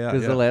 Yeah.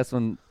 Because the last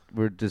one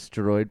were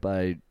destroyed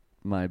by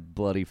my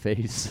bloody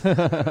face.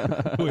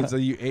 Wait, so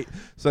you ate?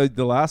 So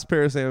the last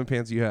pair of salmon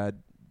pants you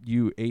had,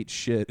 you ate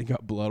shit and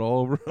got blood all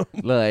over them.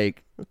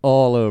 Like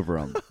all over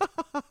them.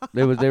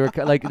 They were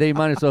like they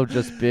might as well have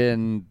just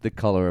been the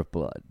color of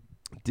blood.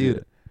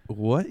 Dude,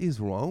 what is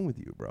wrong with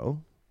you,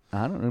 bro?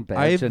 I don't know.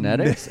 Bad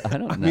genetics. I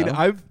don't know.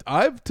 I mean,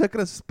 I've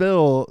taken a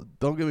spill.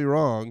 Don't get me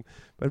wrong,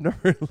 but I've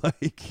never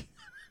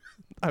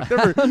I've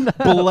never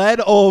bled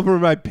all over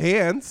my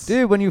pants,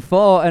 dude. When you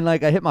fall and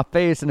like I hit my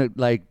face and it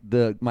like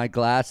my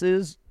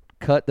glasses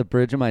cut the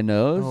bridge of my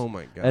nose. Oh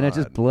my god! And it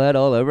just bled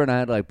all over, and I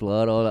had like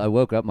blood all. I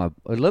woke up,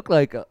 it looked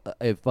like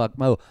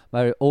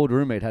my old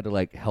roommate had to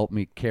like help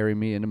me carry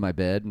me into my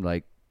bed, and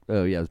like,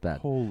 oh yeah, it was bad.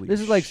 Holy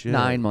This is like shit.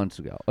 9 months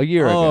ago, a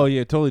year ago. Oh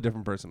yeah, totally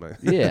different person, man.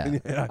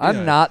 Yeah,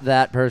 I'm not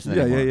that person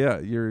anymore. Yeah.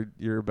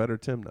 You're a better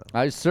Tim now.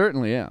 I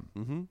certainly am.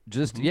 Mm-hmm.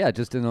 Just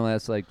in the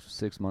last like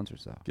 6 months or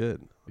so.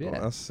 Good. Yeah.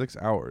 Well, that's 6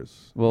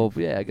 hours. Well,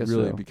 yeah, I guess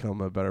really so.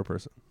 become a better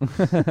person.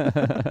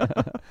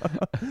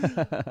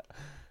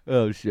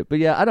 Oh shit! But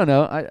yeah, I don't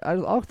know.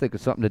 I'll think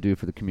of something to do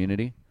for the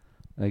community.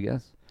 I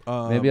guess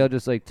maybe I'll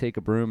just like take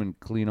a broom and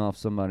clean off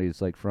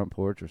somebody's like front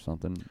porch or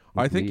something.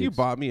 I think you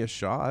bought me a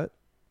shot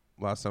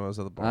last time I was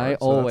at the bar. I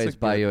always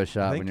buy you a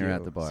shot when you're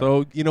at the bar.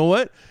 So you know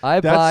what?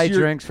 I buy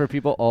drinks for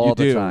people all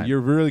the time.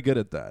 You're really good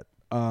at that.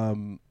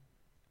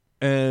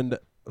 And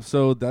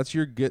so that's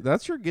your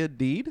good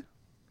deed.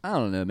 I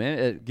don't know,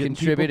 man. Getting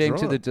Contributing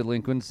people to the drunk.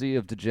 delinquency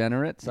of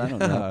degenerates. I don't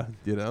know.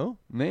 You know,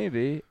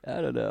 maybe I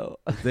don't know.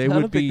 they I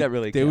would don't be. think that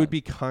really they would counts. be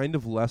kind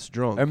of less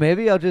drunk. Or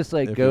maybe I'll just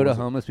like If go it to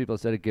wasn't- homeless people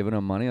instead of giving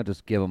them money. I'll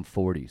just give them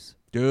 40s.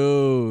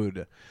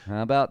 Dude,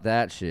 How about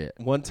that shit?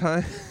 one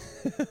time,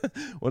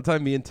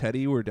 me and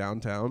Teddy were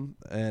downtown,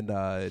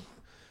 and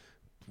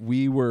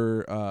we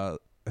were. I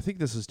think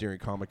this was during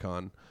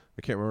Comic-Con.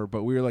 I can't remember,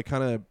 but we were like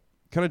kind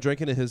of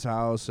drinking at his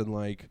house and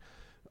like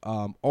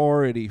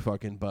already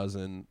fucking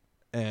buzzing.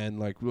 And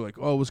like we were like,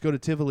 oh, let's go to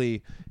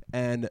Tivoli,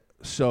 and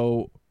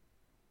so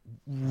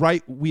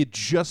I had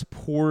just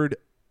poured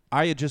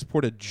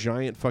a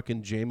giant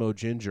fucking JMO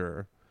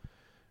ginger,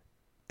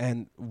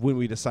 and when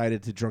we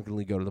decided to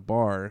drunkenly go to the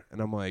bar,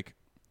 and I'm like,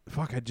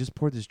 fuck, I just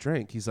poured this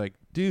drink. He's like,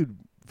 dude,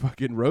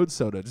 fucking road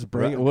soda, just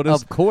bring it. We'll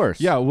just, of course.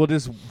 yeah, we'll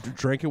just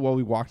drink it while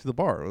we walk to the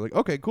bar. We're like,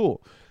 okay,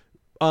 cool.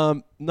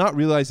 Not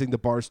realizing the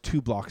bar's 2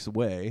 blocks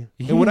away.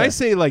 And when I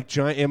say like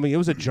giant, I mean it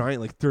was a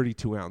giant like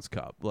 32-ounce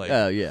cup. Like,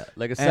 Oh yeah,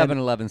 like a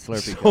 7-Eleven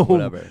Slurpee so cup,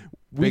 whatever.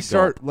 we Big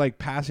start gulp. like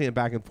passing it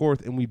back and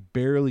forth, and we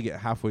barely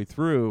get halfway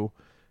through,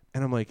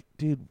 and I'm like,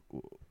 dude,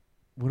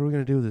 what are we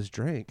gonna do with this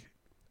drink?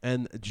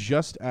 And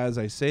just as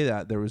I say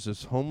that, there was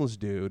this homeless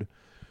dude.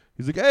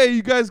 He's like, hey,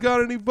 you guys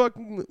got any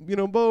fucking,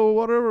 bow,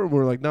 whatever? And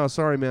we're like, no,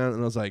 sorry, man.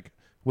 And I was like,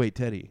 wait,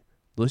 Teddy,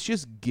 let's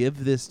just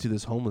give this to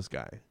this homeless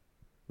guy.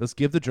 Let's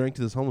give the drink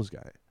to this homeless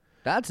guy.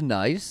 That's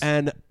nice.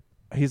 And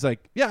he's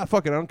like, yeah,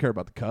 fuck it, I don't care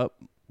about the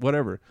cup,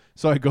 whatever.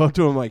 So I go up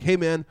to him like, hey,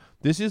 man,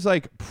 this is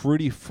like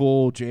pretty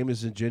full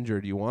Jameson ginger.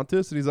 Do you want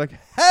this? And he's like,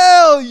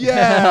 hell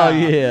yeah. Hell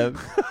yeah.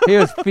 He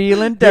was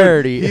feeling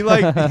dirty. He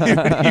like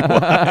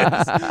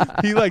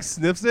he like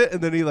sniffs it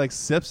and then he like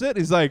sips it.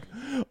 He's like,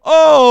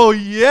 oh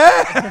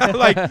yeah.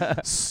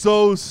 Like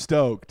so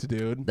stoked,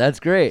 dude. That's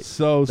great.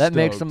 So that stoked.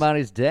 makes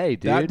somebody's day,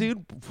 dude. That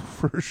dude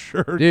for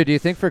sure. Dude, do you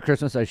think for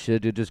Christmas I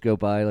should just go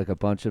buy like a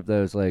bunch of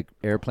those like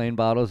airplane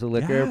bottles of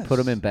liquor, Yes. put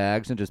them in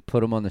bags, and just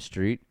put them on the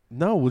street?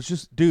 No, it's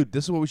just, dude,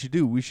 this is what we should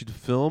do. We should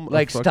film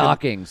Like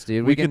stockings,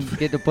 dude. We can could-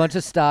 get a bunch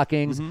of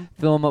stockings,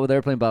 fill them up with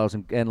airplane bottles,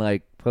 and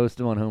like post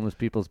them on homeless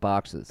people's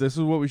boxes. This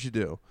is what we should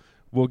do.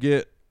 We'll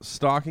get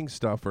stocking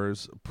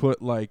stuffers.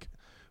 Put like,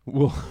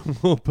 we'll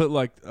put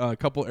like a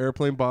couple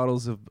airplane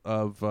bottles of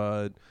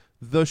the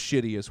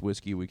shittiest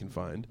whiskey we can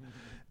find,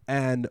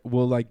 and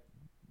we'll like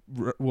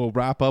we'll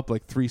wrap up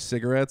like 3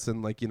 cigarettes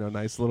and like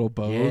nice little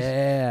bows.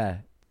 Yeah.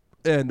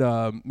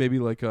 And maybe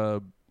like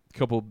a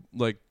couple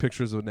like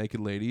pictures of naked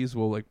ladies.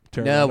 We'll like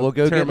tear No, them out, we'll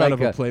go tear get them out like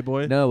of a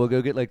Playboy. No, we'll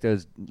go get like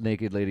those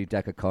naked lady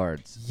deck of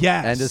cards.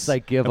 Yes, And just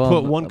like give and them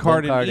put one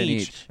card, in in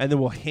each, and then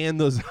we'll hand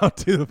those out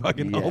to the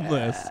fucking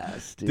homeless.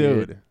 Yes,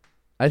 Dude.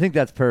 I think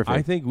that's perfect.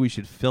 I think we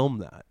should film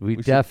that. we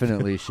should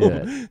definitely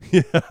should.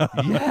 Yeah.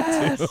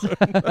 Yes.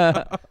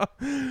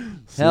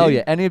 Hell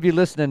yeah. Any of you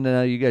listening,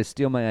 you guys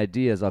steal my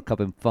ideas, I'll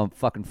come and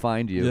fucking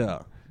find you.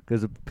 Yeah.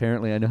 Because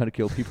apparently I know how to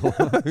kill people.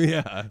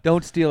 Yeah.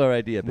 Don't steal our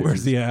idea.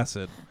 Where's bitches. the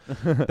acid?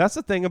 That's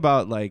the thing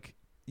about like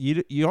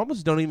you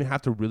almost don't even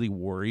have to really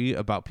worry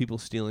about people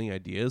stealing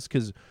ideas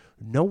because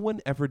no one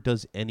ever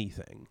does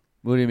anything.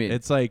 What do you mean?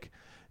 It's like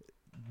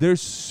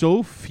there's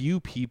so few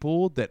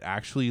people that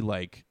actually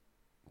like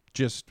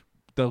just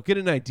they'll get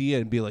an idea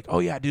and be like, oh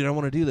yeah, dude, I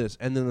want to do this,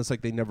 and then it's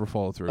like they never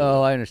follow through.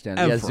 Oh, I understand.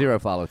 Ever. Yeah, zero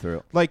follow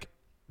through. Like,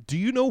 do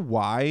you know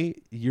why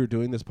you're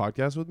doing this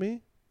podcast with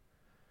me?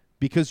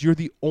 Because you're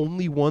the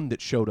only one that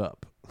showed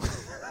up.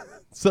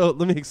 So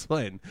let me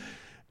explain.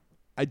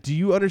 Do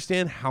you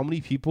understand how many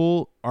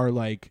people are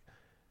like,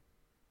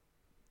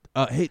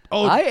 hey,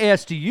 oh, I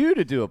asked you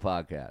to do a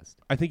podcast.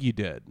 I think you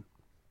did.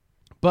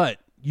 But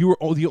you were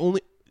the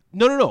only.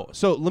 No.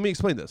 So let me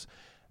explain this.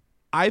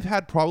 I've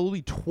had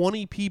probably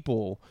 20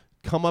 people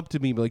come up to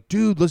me and be like,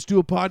 dude, let's do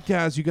a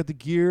podcast. You got the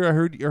gear. I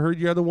heard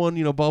you're the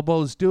one, blah, blah,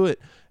 let's do it.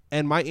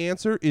 And my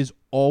answer is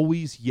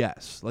always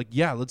yes. Like,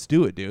 yeah, let's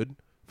do it, dude.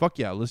 Fuck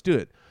yeah, let's do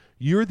it.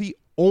 You're the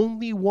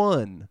only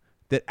one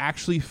that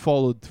actually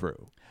followed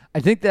through. I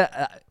think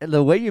that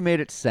the way you made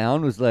it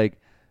sound was like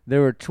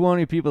there were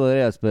 20 people that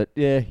asked, but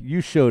yeah,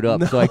 you showed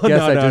up, so I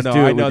guess I just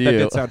do it I know with that you.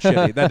 did sound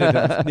shitty.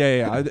 That did,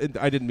 yeah.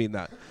 I didn't mean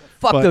that.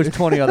 Fuck But- those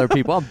 20 other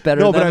people. I'm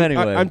better No, than but them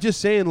anyway. I'm just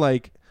saying,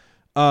 like,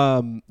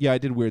 yeah, I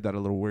did weird that a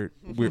little word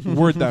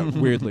that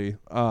weirdly.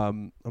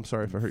 I'm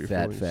sorry if I hurt your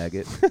Fat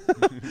feelings.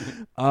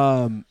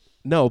 faggot.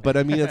 No, but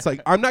I mean, it's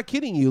like I'm not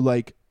kidding you.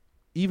 Like,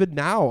 even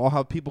now, I'll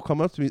have people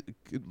come up to me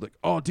like,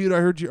 "Oh, dude, I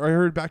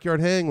heard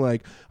Backyard Hang.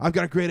 Like, I've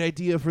got a great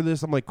idea for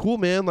this." I'm like, "Cool,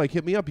 man. Like,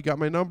 hit me up. You got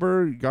my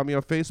number. You got me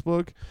on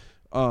Facebook.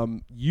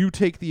 You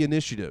take the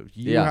initiative.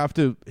 You Yeah. have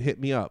to hit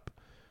me up."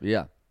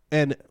 Yeah.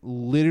 And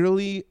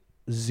literally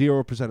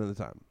 0% of the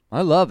time.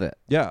 I love it.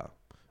 Yeah.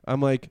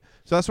 I'm like,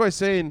 so that's why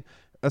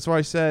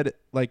I said,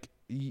 like,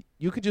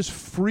 you could just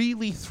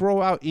freely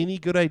throw out any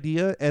good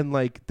idea, and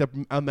like the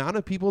amount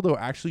of people that will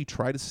actually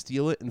try to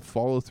steal it and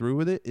follow through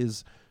with it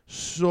is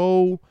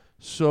so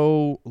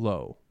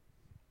low.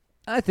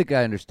 I think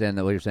I understand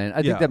that what you're saying. I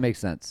Yeah. think that makes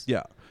sense.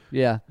 Yeah.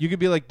 Yeah. You could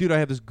be like, dude, I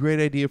have this great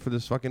idea for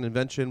this fucking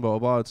invention, blah, blah,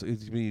 blah. It's going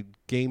to be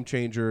game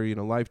changer,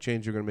 life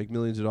changer. You're going to make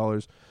millions of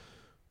dollars.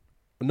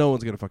 No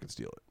one's going to fucking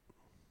steal it.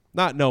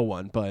 Not no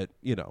one, but,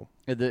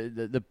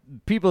 The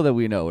people that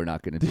we know are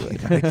not going to do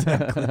it.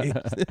 Exactly.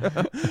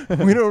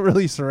 We don't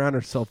really surround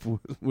ourselves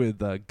with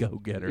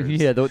go-getters.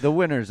 Yeah, the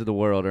winners of the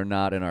world are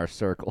not in our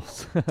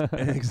circles.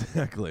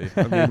 Exactly.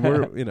 I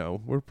mean,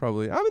 we're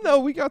probably. I mean, no,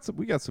 we got some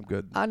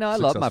good. I know I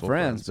love my successful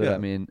friends, but Yeah. I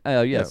mean,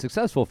 yeah, Yeah.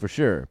 successful for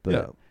sure. But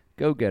Yeah.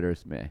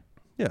 go-getters, man.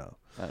 Yeah.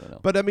 I don't know.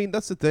 But I mean,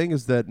 that's the thing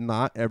is that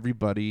not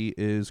everybody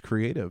is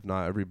creative.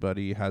 Not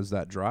everybody has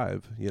that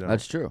drive.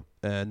 That's true.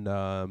 And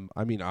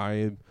I mean,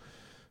 I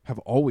have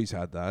always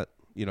had that.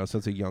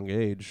 Since a young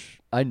age.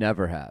 I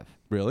never have.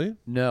 Really?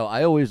 No,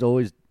 I always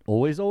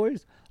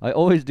I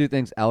always do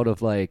things out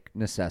of like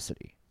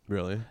necessity.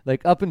 Really?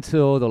 Like up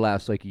until the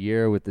last like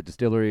year with the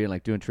distillery and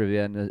like doing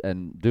trivia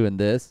and doing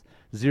this,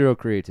 zero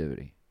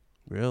creativity.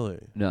 Really?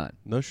 None.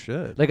 No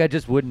shit. Like I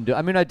just wouldn't do.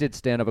 I mean, I did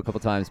stand up a couple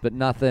times, but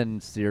nothing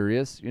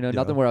serious.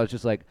 Nothing where I was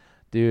just like,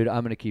 dude,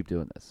 I'm gonna keep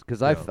doing this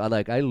because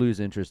I lose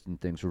interest in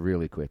things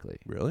really quickly.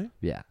 Really?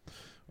 Yeah.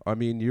 I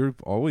mean,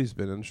 you've always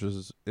been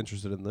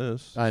interested in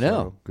this. I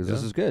know because yeah.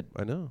 this is good.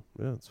 I know.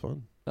 Yeah, it's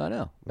fun. I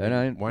know, I mean,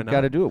 and why I not?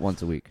 got to do it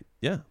once a week.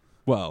 Yeah.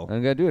 Well, I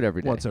got to do it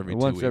every day. Once every 2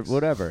 weeks.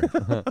 Whatever.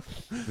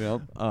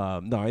 no,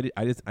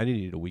 I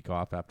needed a week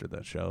off after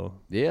that show.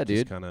 Yeah,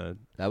 dude. Kind of.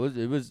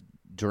 It was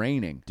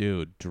draining.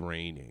 Dude,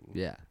 draining.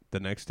 Yeah. The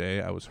next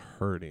day, I was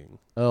hurting.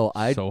 Oh,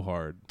 I so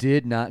hard.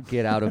 Did not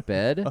get out of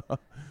bed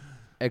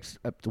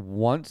except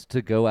once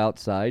to go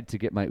outside to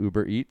get my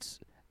Uber Eats,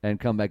 and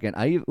come back in.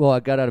 I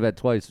got out of bed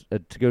twice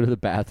to go to the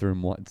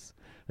bathroom once.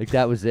 Like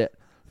that was it.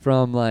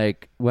 From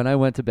like when I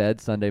went to bed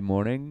Sunday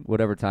morning,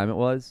 whatever time it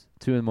was,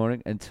 2 in the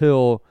morning,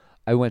 until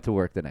I went to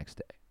work the next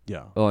day.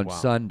 Yeah. On Wow.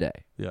 Sunday.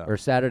 Yeah. Or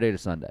Saturday to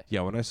Sunday.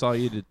 Yeah, when I saw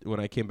you, when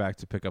I came back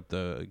to pick up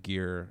the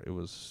gear, it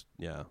was,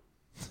 yeah.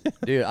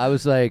 Dude, I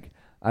was like,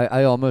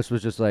 I almost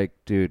was just like,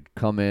 dude,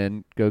 come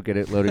in, go get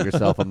it, load it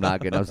yourself. I'm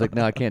not getting. I was like,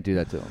 no, I can't do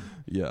that to him.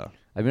 Yeah.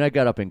 I mean, I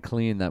got up and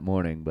cleaned that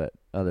morning, but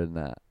other than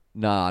that,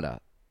 nada.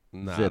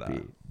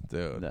 Zippy.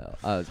 Dude. No,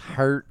 I was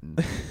hurting.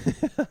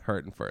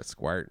 Hurting for a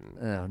squirting.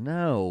 Oh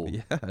no.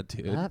 Yeah,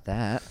 dude. Not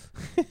that.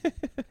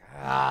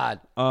 God.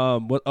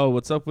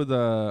 What's up with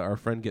our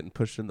friend getting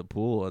pushed in the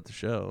pool at the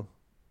show?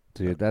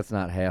 Dude, that's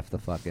not half the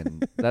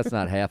fucking. That's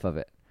not half of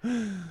it.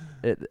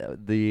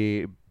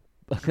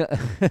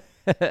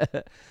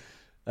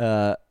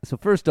 So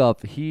first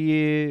off,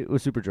 he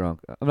was super drunk.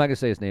 I'm not gonna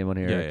say his name on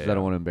here because I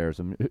don't want to embarrass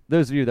him.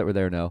 Those of you that were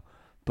there know.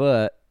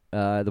 But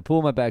the pool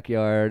in my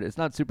backyard, it's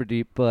not super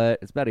deep, but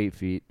it's about 8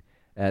 feet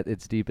at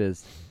its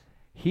deepest.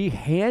 He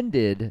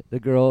handed the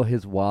girl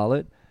his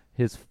wallet,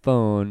 his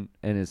phone,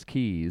 and his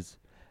keys,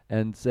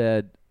 and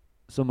said,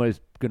 "Somebody's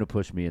gonna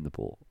push me in the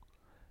pool."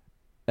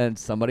 And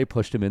somebody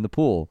pushed him in the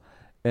pool.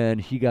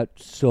 And he got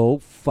so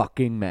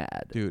fucking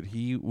mad. Dude,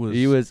 he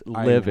was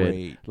livid.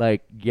 irate.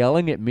 Like,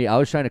 yelling at me. I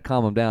was trying to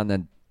calm him down.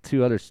 Then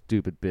 2 other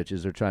stupid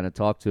bitches are trying to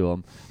talk to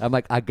him. I'm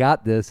like, I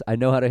got this. I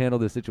know how to handle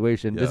this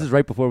situation. Yeah. This is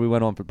right before we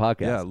went on for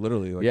podcast. Yeah,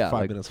 literally, like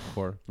 5 minutes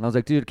before. And I was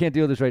like, dude, I can't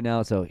deal with this right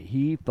now. So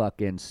he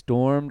fucking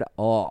stormed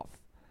off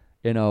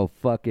in a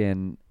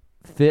fucking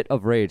fit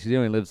of rage. He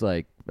only lives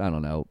like, I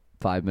don't know,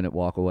 5-minute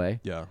walk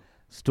away. Yeah.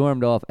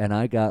 Stormed off, and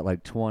I got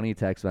like 20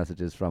 text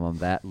messages from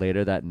him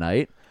later that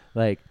night.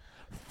 Like,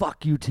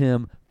 fuck you,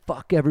 Tim.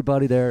 Fuck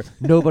everybody there.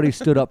 Nobody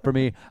stood up for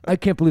me. I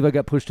can't believe I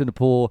got pushed in the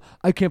pool.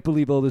 I can't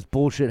believe all this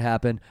bullshit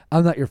happened.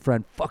 I'm not your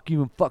friend. Fuck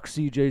you and fuck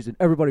CJ's and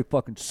everybody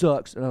fucking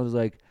sucks. And I was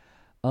like,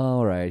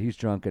 all right, he's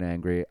drunk and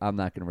angry. I'm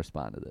not going to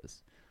respond to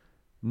this.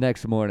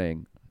 Next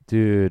morning,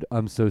 dude,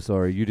 I'm so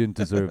sorry. You didn't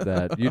deserve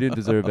that. You didn't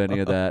deserve any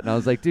of that. And I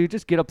was like, dude,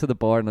 just get up to the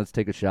bar and let's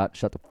take a shot.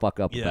 Shut the fuck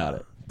up about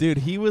it. Dude,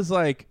 he was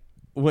like,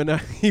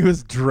 he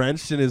was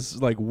drenched in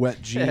his like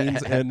wet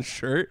jeans and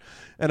shirt,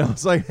 and I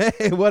was like,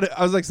 "Hey, what?"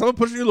 I was like, "Someone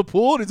pushing you in the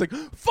pool," and he's like,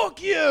 "Fuck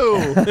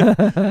you!"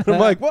 I'm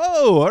like,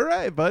 "Whoa, all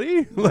right,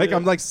 buddy." Like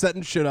I'm like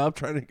setting shit up,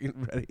 trying to get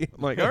ready.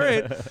 I'm like, "All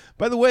right."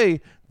 By the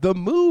way, the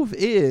move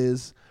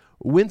is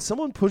when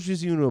someone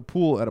pushes you into a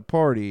pool at a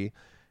party,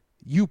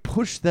 you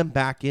push them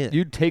back in.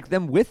 You take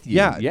them with you.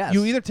 Yeah, yes.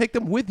 You either take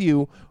them with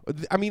you.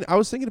 I mean, I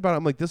was thinking about it.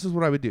 I'm like, this is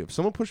what I would do if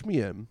someone pushed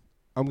me in.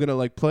 I'm going to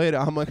like play it.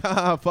 I'm like,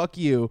 fuck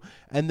you.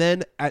 And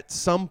then at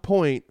some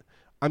point,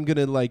 I'm going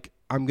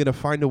to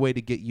find a way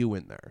to get you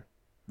in there.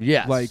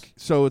 Yes. Like,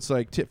 so it's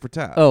like tit for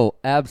tat. Oh,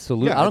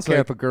 absolutely. Yeah, I don't it's care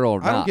like, if a girl or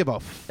not. I don't give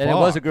a fuck. And it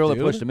was a girl dude.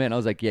 that pushed him in. I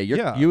was like,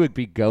 Yeah. you would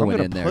be going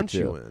I'm in there punch too.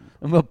 you in.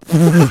 I'm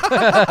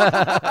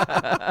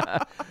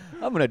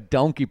going to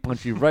donkey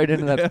punch you right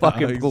into that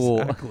fucking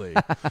pool. Exactly.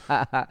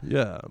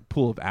 Yeah.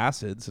 Pool of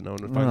acids and no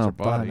one finds your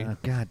body.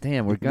 God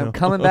damn. We're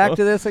coming back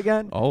to this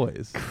again?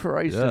 Always.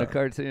 Christ, in a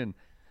cartoon.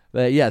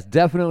 But yes,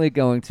 definitely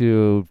going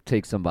to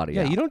take somebody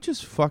out. Yeah, you don't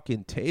just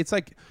fucking take. It's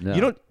like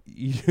No.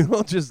 you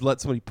don't just let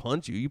somebody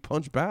punch you. You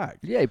punch back.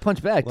 Yeah, you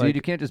punch back, Like, dude.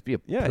 You can't just be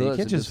a Yeah, puss you and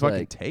can't just fucking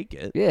like, take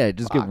it. Yeah,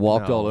 just get Fuck,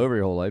 walked no. all over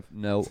your whole life.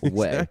 No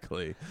way.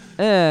 Exactly.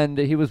 And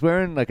he was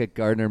wearing like a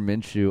Gardner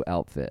Minshew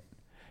outfit,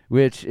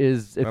 which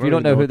is, if I you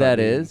don't don't know even know who what that that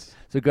is, means.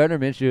 so Gardner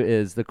Minshew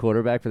is the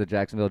quarterback for the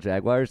Jacksonville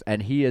Jaguars,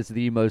 and he is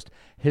the most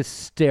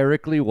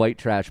hysterically white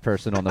trash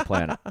person on the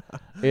planet.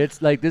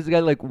 It's like this guy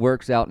like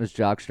works out in his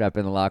jockstrap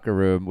in the locker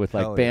room with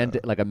like Hell yeah.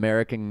 like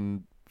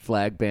American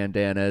flag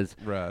bandanas,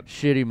 Rad.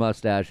 shitty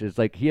mustaches.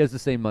 Like he has the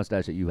same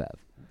mustache that you have.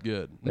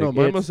 Good. Like, No,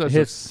 my it's mustache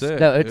his- is sick.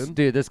 No, it's dude.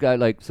 dude. This guy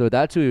like so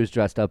that's who he was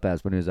dressed up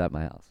as when he was at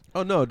my house.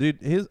 Oh no, dude.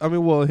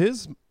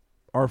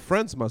 Our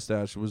friend's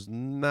mustache was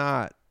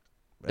not.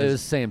 It was the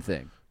same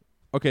thing,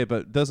 Okay,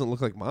 but it doesn't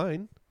look like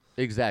mine.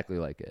 exactly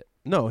like it.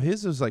 No,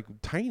 his is like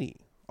tiny.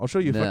 I'll show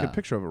you a No. fucking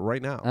picture of it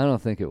right now. I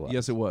don't think it was.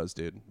 Yes, it was,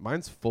 dude.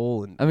 Mine's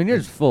full and. I mean,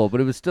 yours is full,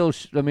 but it was still.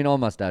 I mean, all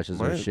mustaches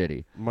are Mine-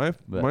 shitty. My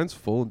but- mine's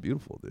full and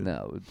beautiful, dude.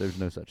 No, there's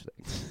no such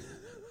thing.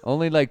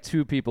 Only like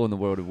 2 people in the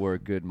world who wore a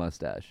good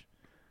mustache,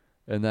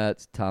 and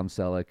that's Tom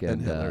Selleck And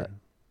and Hitler.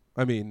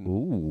 I mean,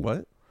 ooh.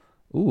 what?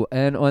 Ooh,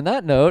 and on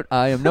that note,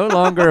 I am no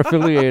longer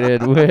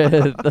affiliated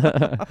with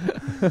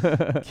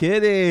Kidding. This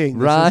is a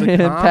Ryan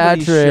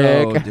comedy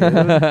show, Patrick.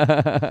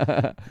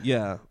 dude.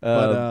 Yeah,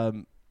 but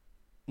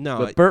no,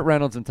 But Burt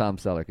Reynolds and Tom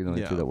Selleck are the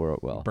only Yeah. 2 that wore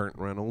it well. Burnt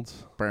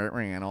Reynolds. Burt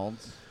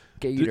Reynolds,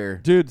 Gator.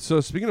 Dude, so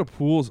speaking of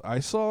pools, I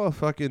saw a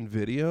fucking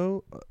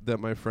video that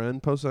my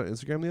friend posted on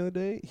Instagram the other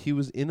day. He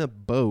was in a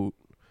boat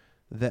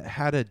that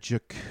had a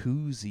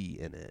jacuzzi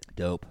in it.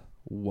 Dope.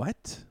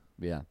 What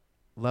Yeah.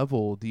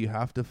 level do you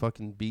have to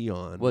fucking be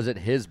on? Was it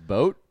his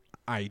boat,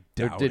 I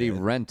or doubt did he it.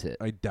 rent it?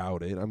 I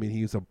doubt it. I mean,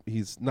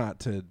 he's not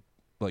to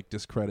like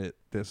discredit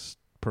this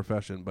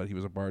profession, but he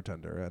was a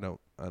bartender.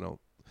 I don't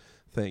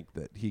think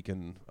that he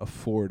can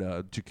afford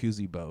a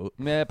jacuzzi boat.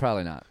 Yeah,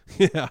 probably not.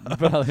 Yeah.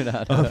 Probably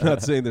not. I'm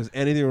not saying there's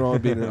anything wrong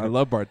with being I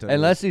love bartending.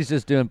 Unless he's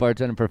just doing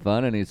bartending for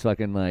fun and he's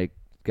fucking like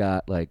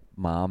got like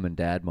mom and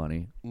dad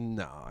money.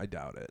 No, I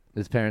doubt it.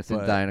 His parents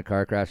didn't But- die in a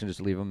car crash and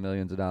just leave him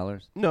millions of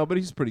dollars. No, but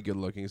he's pretty good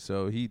looking,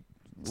 so he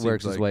Works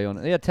seems his like- way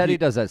on. Yeah, Teddy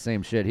does that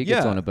same shit. He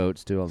gets Yeah. on the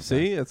boats too all the time.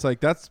 See, it's like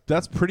that's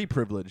pretty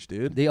privileged,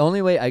 dude. The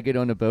only way I get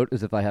on a boat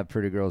is if I have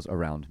pretty girls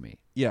around me.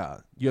 Yeah,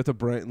 you have to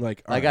bring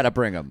like. I gotta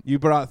bring them. You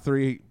brought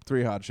three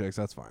hot chicks.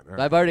 That's fine. All right.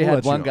 I've already We'll had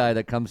let you one on. guy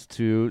that comes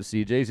to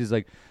CJ's. He's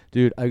like,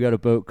 dude, I got a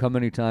boat. Come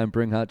anytime.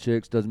 Bring hot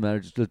chicks. Doesn't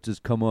matter.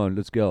 Just come on.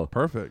 Let's go.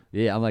 Perfect.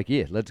 Yeah, I'm like,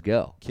 yeah, let's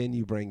go. Can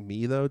you bring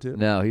me though too?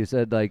 No, he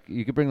said like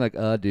you could bring like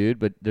a dude,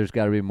 but there's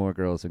got to be more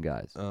girls than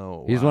guys.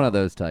 Oh, He's wow. one of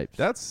those types.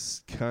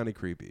 That's kind of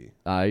creepy.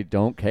 I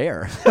don't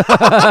care.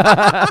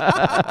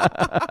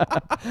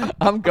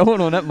 I'm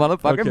going on that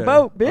motherfucking Okay,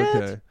 boat, bitch.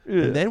 Okay.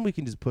 Yeah. And then we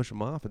can just push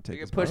him off and take.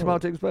 You his can push him boat.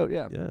 out, take his boat.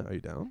 Yeah. Yeah, are you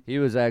down? He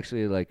was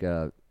actually like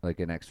an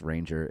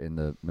ex-ranger in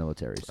the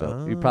military,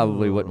 so you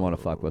probably wouldn't want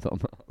to fuck with him.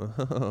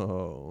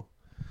 Oh,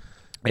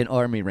 An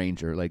army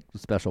ranger, like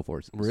special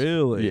forces.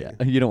 really? Yeah,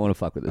 you don't want to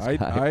fuck with this guy.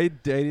 I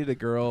dated a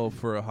girl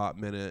for a hot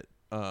minute.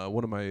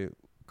 One of my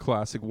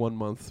classic 1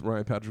 month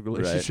Ryan Patrick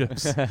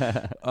relationships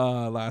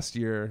last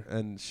year,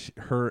 and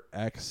her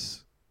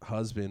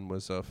ex-husband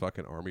was a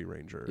fucking army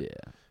ranger.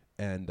 Yeah,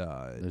 And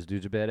those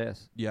dudes are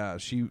badass. yeah,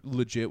 she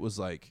legit was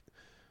like,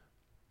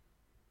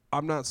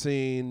 I'm not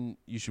saying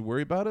you should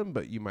worry about him,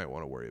 but you might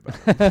want to worry about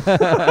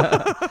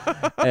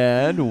him.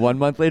 And 1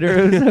 month later,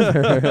 it was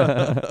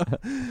over.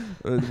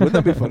 Wouldn't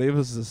that be funny if it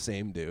was the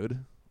same dude?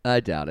 I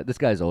doubt it. This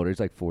guy's older. He's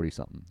like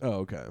 40-something. Oh,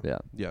 okay. Yeah.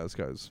 Yeah, this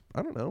guy's,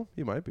 I don't know.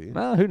 He might be.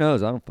 Well, who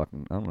knows? I don't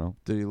know.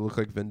 Did he look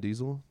like Vin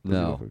Diesel? Does he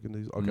No. look like Vin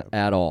Diesel? Okay.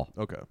 At all.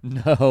 Okay.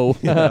 No.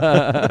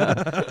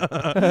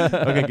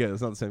 Okay, good.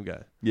 It's not the same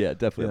guy. Yeah,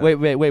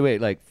 definitely. Yeah.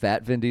 Wait. Like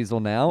fat Vin Diesel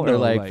now, or No,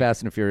 like like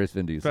Fast and Furious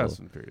Vin Diesel? Fast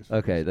and Furious.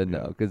 Okay, then Yeah.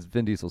 no, because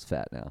Vin Diesel's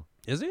fat now.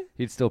 Is he?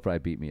 He'd still probably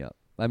beat me up.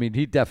 I mean,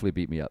 he'd definitely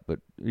beat me up, but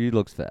he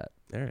looks fat.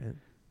 All right.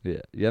 Yeah.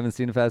 You haven't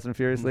seen Fast and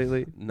Furious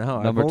lately?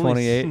 No. Number I've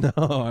only 28?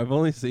 No, I've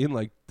only seen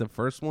like the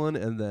first one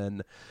and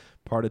then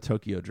part of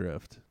Tokyo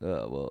Drift.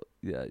 Well,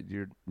 yeah,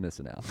 you're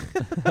missing out.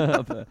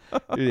 But,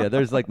 yeah,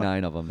 there's like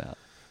 9 of them now.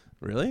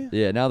 Really?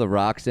 Yeah, now The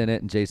Rock's in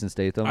it and Jason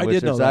Statham, I which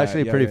did know is that.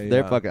 actually Yeah, pretty. yeah,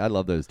 They're yeah. fucking. I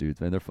love those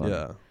dudes, man. They're fun.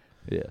 Yeah.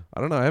 Yeah.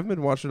 I don't know. I haven't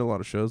been watching a lot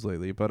of shows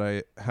lately, but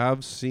I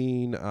have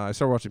seen. I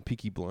started watching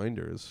Peaky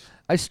Blinders.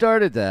 I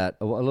started that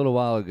a little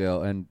while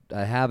ago, and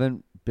I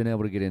haven't been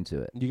able to get into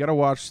it. You got to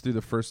watch through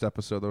the first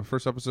episode. The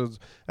first episode's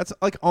that's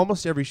like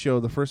almost every show.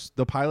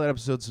 The pilot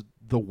episode's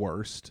the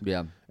worst,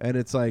 Yeah. and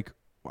it's like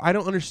I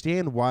don't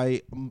understand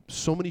why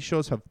so many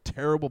shows have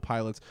terrible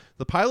pilots.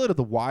 The pilot of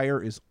The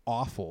Wire is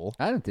awful.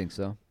 I don't think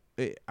so.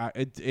 I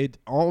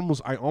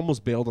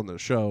almost bailed on the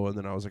show, and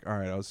then I was like, all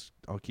right,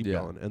 I'll keep Yeah.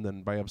 going. And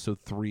then by episode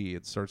 3,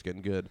 it starts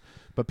getting good.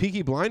 But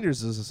Peaky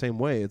Blinders is the same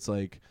way. It's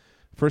like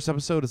first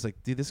episode is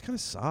like, dude, this kind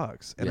of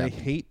sucks, and Yeah. I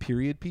hate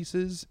period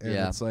pieces. And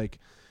Yeah. it's like,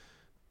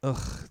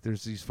 ugh,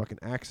 there's these fucking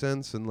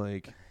accents and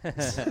like,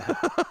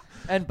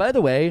 And by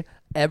the way,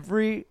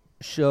 every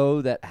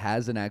show that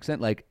has an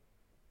accent, like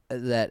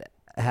that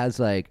has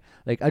like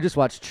I just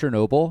watched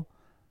Chernobyl.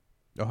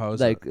 oh, how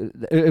is Like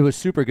it was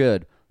super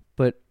good,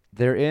 but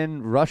they're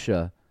in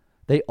Russia.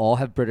 They all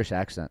have British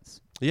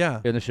accents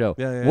yeah, in the show.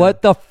 Yeah.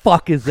 What the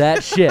fuck is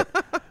that shit?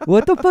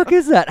 What the fuck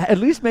is that? At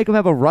least make them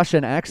have a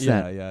Russian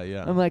accent.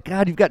 yeah. I'm like,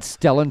 God, you've got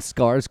Stellan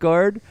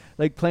Skarsgård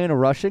like playing a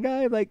Russian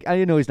guy. Like,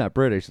 I know he's not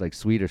British, like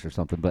Swedish or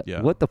something, but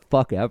Yeah. what the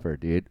fuck ever,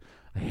 dude.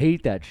 I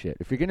hate that shit.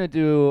 If you're gonna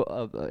do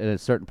in a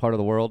certain part of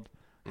the world,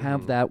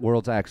 have that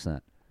world's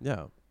accent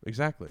Yeah,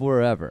 exactly.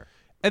 forever.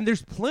 And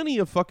there's plenty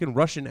of fucking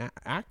Russian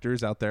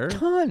actors out there.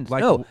 Tons.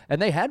 Like, No,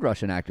 and they had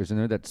Russian actors in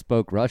there that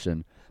spoke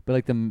Russian, but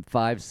like the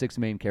 5-6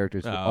 main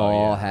characters Oh,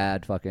 all yeah.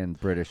 had fucking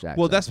British accents.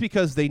 Well, that's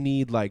because they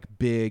need like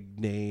big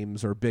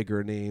names or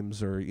bigger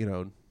names or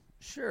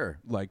sure.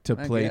 like to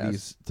I play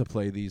guess.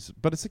 these.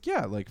 But it's like,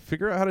 yeah, like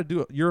figure out how to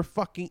do it. You're a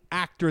fucking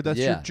actor. That's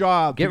Yeah. your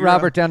job. Get Figure out-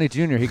 Robert Downey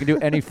Jr. He can do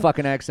any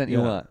fucking accent you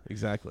Yeah, want.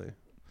 exactly.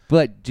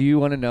 But do you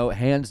want to know,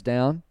 hands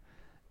down,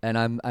 and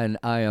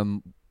I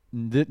am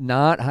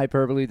not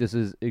hyperbole. This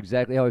is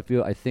exactly how I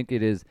feel. I think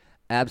it is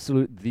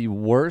the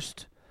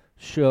worst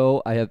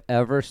show I have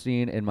ever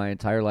seen in my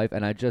entire life,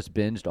 and I just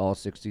binged all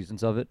 6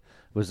 seasons of it.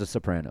 Was The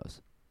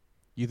Sopranos.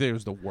 You think it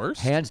was the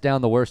worst? Hands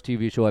down, the worst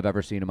TV show I've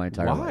ever seen in my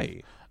entire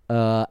life.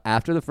 Why?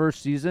 After the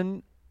first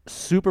season,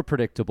 super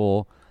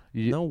predictable.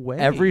 No way.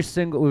 It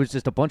was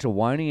just a bunch of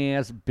whiny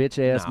ass, bitch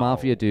ass No.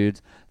 mafia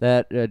dudes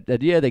that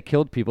they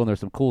killed people and there's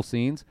some cool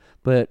scenes,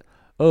 but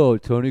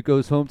Tony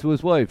goes home to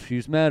his wife.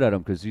 She's mad at him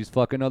because he's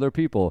fucking other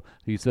people.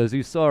 He says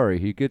he's sorry.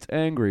 He gets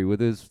angry with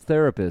his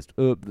therapist.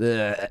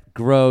 Bleh,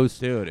 gross.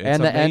 Dude, it's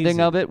and the ending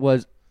amazing. of it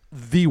was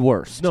the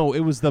worst. No,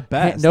 it was the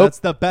best. Nope. That's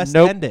the best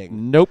Nope.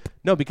 ending. Nope.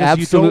 No, because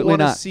you Absolutely don't want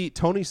to not. see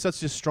Tony's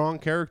such a strong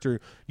character.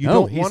 You No,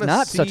 don't he's wanna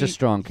not see, such a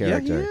strong Yeah,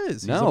 character. he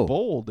is. He's No. a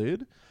bull,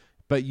 dude.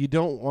 But you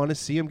don't want to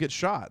see him get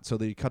shot, so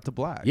they cut to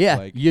black. Yeah,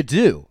 Like, you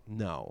do.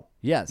 no.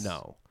 Yes.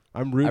 No.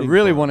 I'm I rooting.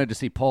 really for him. wanted to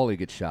see Paulie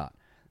get shot.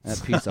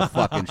 That piece of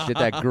fucking shit.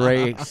 That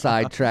gray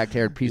sidetracked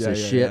haired piece of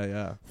shit.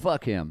 Yeah.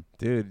 Fuck him.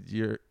 Dude,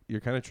 you're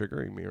kind of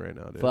triggering me right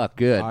now, dude. Fuck,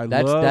 good.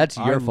 That's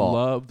your fault. I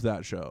love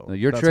that show. No,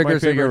 your That's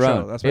triggers my are your favorite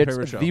own. show. That's my It's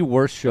favorite show. the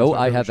worst show That's my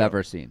I favorite have show.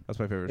 ever seen. That's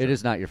my favorite show. It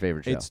is not your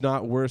favorite show. It's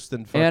not worse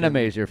than fucking... Anime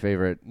is your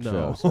favorite No,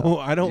 show. So.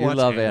 I don't You watch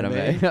love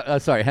anime.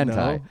 Sorry,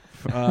 hentai.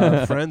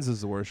 No. Friends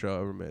is the worst show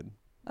ever made.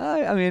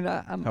 I mean,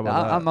 How about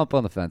that? I'm up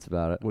on the fence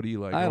about it. What do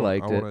you like? I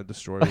liked it. I want to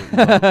destroy what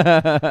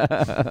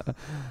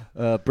you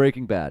like.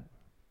 Breaking Bad.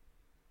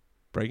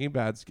 Breaking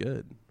Bad's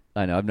good.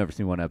 I know. I've never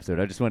seen one episode.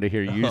 I just wanted to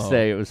hear you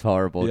say it was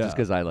horrible just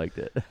because I liked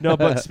it. No,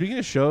 but speaking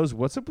of shows,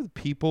 what's up with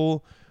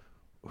people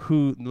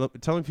who...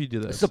 Tell me if you do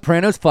this.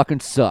 Sopranos fucking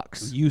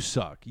sucks. You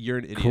suck. You're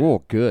an idiot.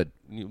 Cool. Good.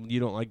 You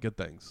don't like good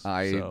things.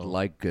 I so,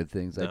 like good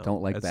things. I no,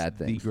 don't like that's bad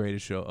things. the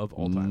greatest show of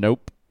all time.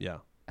 Nope. Yeah.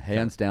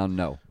 Hands down,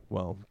 no.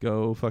 Well,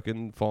 go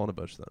fucking fall in a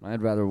bush then.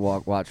 I'd rather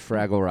watch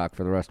Fraggle Rock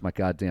for the rest of my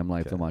goddamn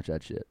life than watch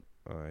that shit.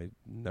 I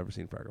never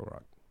seen Fraggle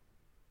Rock.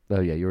 Oh,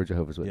 yeah, you were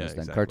Jehovah's Witness then.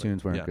 exactly.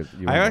 Cartoons weren't good.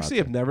 I actually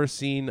have never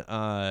seen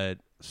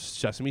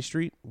Sesame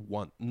Street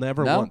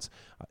never once.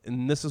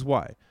 And this is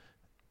why.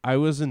 I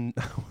wasn't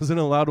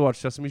allowed to watch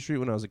Sesame Street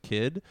when I was a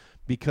kid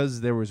because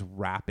there was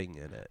rapping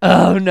in it.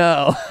 Oh,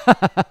 no.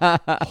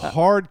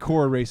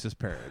 Hardcore racist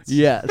parents.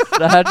 Yes,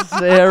 that's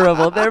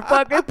terrible. They're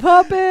fucking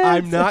puppets.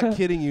 I'm not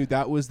kidding you.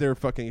 That was their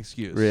fucking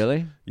excuse.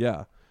 Really?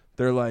 Yeah.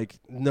 They're like,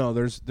 no,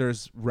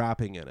 there's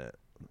rapping in it.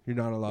 You're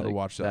not allowed to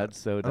watch that. That's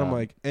so dumb. And I'm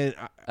like, and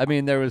I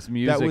mean, there was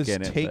music that was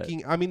in it.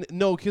 taking. I mean,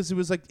 no, because it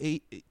was like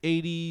 80s,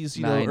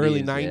 90s,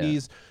 early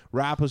 90s.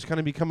 Rap was kind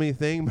of becoming a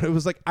thing, but it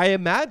was like I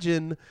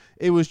imagine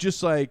it was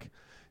just like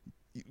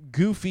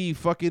goofy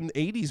fucking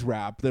 80s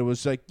rap that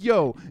was like,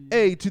 yo,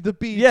 A to the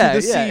B to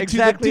the C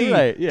exactly to the D,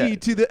 right, yeah. E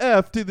to the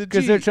F to the G.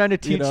 Because they're trying to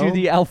teach you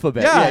the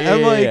alphabet. Yeah,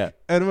 and like, yeah.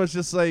 and it was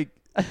just like,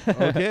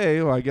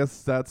 okay, well, I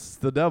guess that's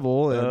the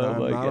devil, and Oh I'm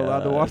my not allowed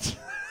to God. watch.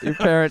 Your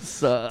parents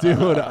suck.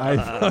 Dude, I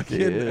fucking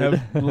Dude.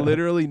 have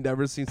literally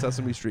never seen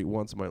Sesame Street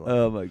once in my life.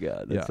 Oh my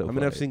God, that's so I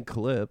mean, I've funny. seen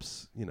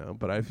clips,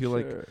 but I feel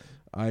like Sure.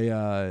 I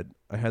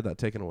had that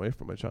taken away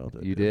from my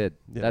childhood. You dude.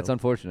 did. That's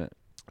unfortunate.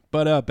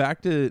 But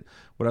back to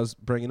what I was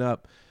bringing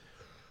up.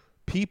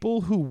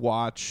 People who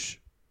watch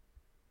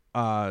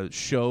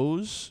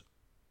shows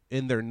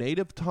in their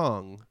native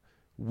tongue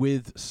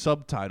with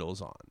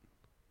subtitles on.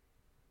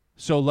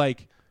 So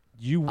like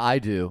I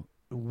do.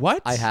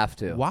 What? I have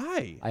to.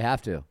 Why? I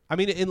have to. I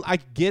mean, I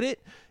get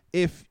it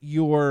if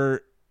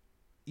you're,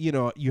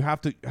 you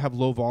have to have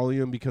low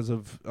volume because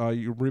of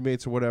your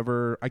roommates or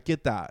whatever. I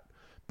get that.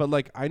 But,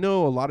 like, I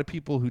know a lot of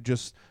people who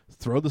just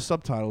throw the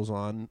subtitles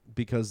on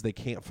because they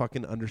can't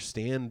fucking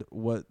understand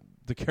what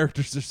the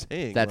characters are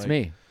saying. That's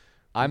me.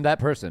 I'm that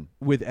person.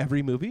 With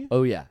every movie?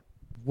 Oh, yeah.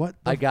 What?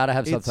 I got to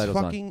have it's subtitles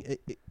fucking,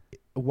 on.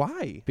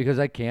 Why? Because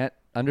I can't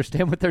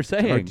understand what they're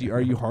saying. Are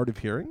you hard of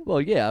hearing?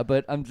 Well, yeah,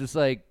 but I'm just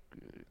like,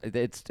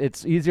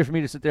 it's easier for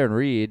me to sit there and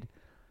read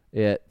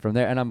it from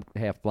there, and I'm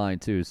half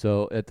blind too,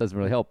 so it doesn't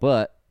really help.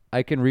 But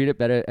I can read it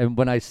better, and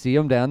when I see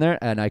them down there,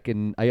 and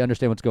I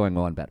understand what's going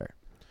on better.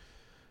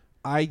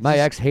 My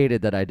ex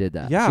hated that I did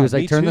that. Yeah, she was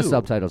like, me "Turn the too.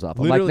 subtitles off."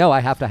 I'm Literally- like, "No,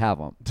 I have to have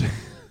them."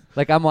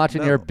 Like I'm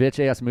watching No. your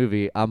bitch ass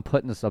movie. I'm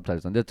putting the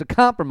subtitles on. It's a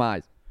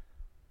compromise.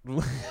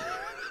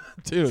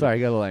 Dude. Sorry, I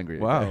got a little angry.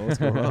 Wow, what's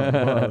going on?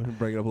 Wow,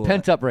 bringing up a little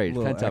Pent up rage.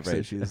 little Pent up ex rage.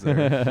 issues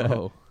there.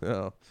 Oh,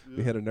 yeah.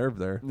 We hit a nerve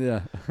there.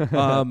 Yeah.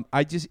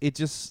 It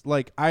just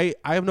like I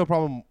have no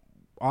problem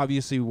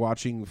obviously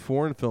watching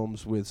foreign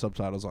films with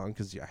subtitles on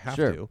because I have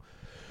Sure. to.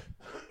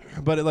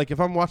 But like if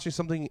I'm watching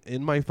something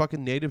in my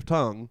fucking native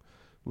tongue,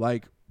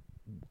 like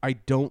I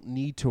don't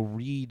need to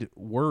read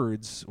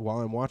words while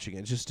I'm watching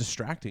it. It's just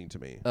distracting to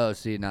me. Oh,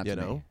 see, not You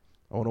to know? me.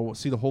 I want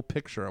to see the whole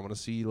picture. I want to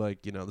see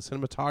like, the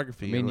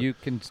cinematography. I mean, and, you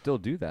can still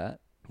do that.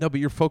 No, but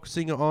you're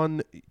focusing on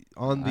the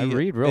I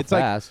read real it's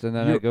like fast and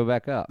then I go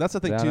back up. that's the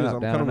thing Down too and is up,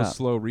 I'm down kind of and a up.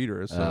 slow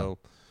reader, so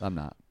I'm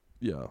not.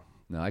 yeah,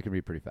 No, I can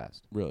read pretty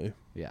fast. really.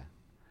 Yeah.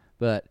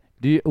 But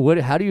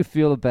how do you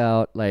feel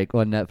about like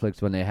on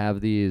Netflix when they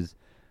have these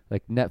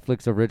like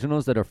Netflix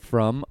originals that are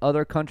from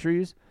other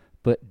countries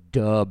but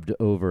dubbed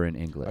over in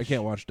English? I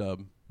can't watch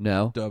dub.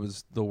 No, Dub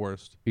is the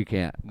worst. you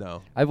can't.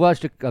 No. I've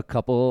watched a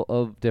couple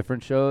of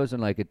different shows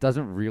and like it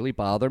doesn't really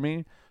bother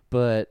me,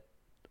 but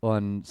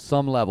on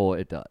some level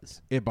it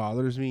does. It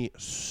bothers me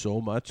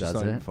so much. Does it's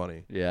not even it?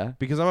 funny. Yeah.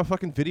 Because I'm a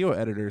fucking video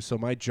editor, so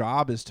my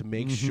job is to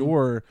make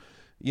sure,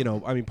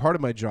 part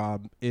of my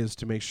job is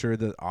to make sure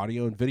that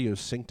audio and video is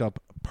synced up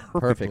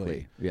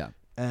perfectly. Yeah.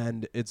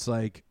 And it's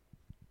like,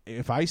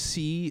 if I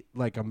see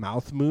like a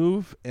mouth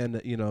move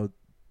and,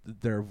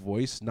 their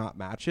voice not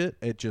match it,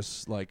 it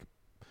just like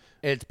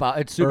It's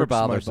super irks my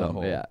bothersome.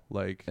 butthole. Yeah.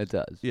 Like, It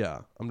does.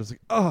 yeah. I'm just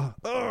like, oh,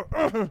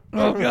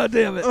 God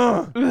damn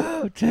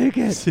it. Take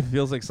it. it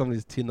feels like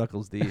somebody's 2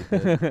 knuckles deep.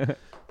 dude.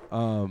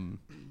 All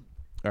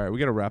right, we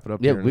got to wrap it up.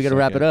 Yeah, here in we a got to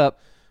wrap it second. up.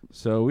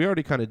 So we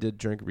already kind of did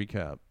drink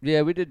recap.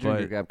 Yeah, we did drink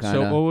But- your kind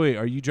of. So, wait,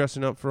 are you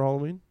dressing up for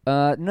Halloween?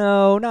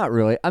 No, not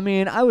really. I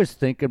mean, I was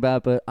thinking about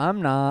it, but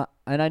I'm not.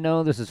 And I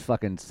know this is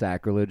fucking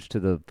sacrilege to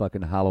the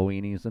fucking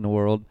Halloweenies in the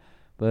world,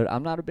 But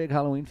I'm not a big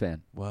Halloween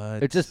fan.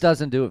 What? It just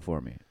doesn't do it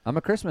for me. I'm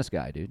a Christmas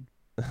guy, dude.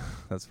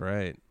 That's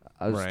right.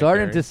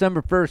 Starting Carey.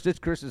 December 1st, it's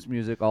Christmas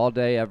music all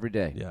day, every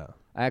day. Yeah.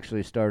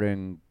 Actually,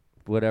 starting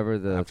whatever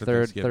the After third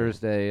Thanksgiving.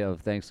 Thursday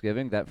of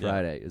Thanksgiving, that Yeah.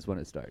 Friday is when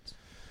it starts.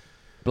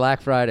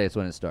 Black Friday is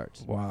when it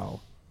starts. Wow.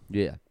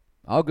 Yeah.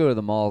 I'll go to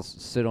the malls,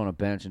 sit on a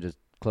bench, and just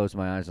close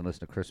my eyes and listen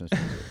to Christmas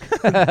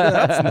music.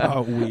 That's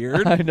not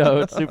weird. I know,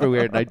 it's super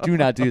weird, and I do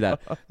not do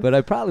that. But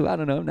I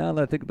don't know, now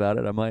that I think about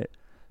it, I might.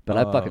 But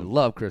I fucking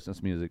love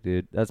Christmas music,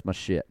 dude. That's my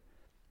shit.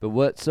 But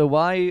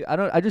why,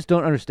 I just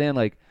don't understand,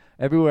 like,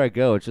 everywhere I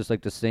go, it's just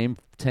like the same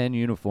 10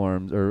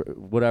 uniforms or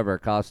whatever,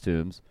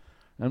 costumes.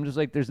 And I'm just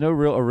like, there's no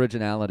real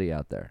originality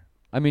out there.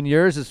 I mean,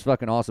 yours is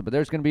fucking awesome, but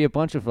there's going to be a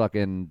bunch of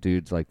fucking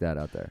dudes like that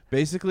out there.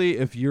 Basically,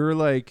 if you're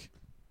like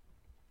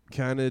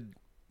kind of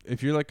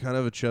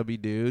a chubby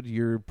dude,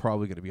 you're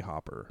probably going to be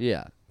Hopper.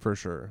 Yeah. For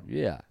sure.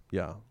 Yeah.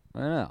 Yeah. I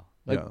know.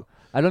 Like, Yeah.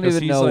 I don't 'Cause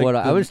even he's know like what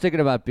I the- was thinking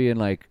about being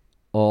like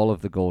all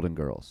of the Golden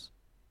Girls.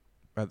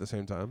 At the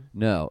same time?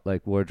 No,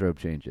 like wardrobe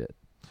change it.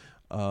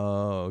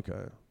 Oh,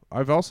 okay.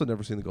 I've also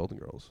never seen the Golden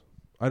Girls.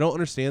 I don't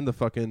understand the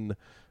fucking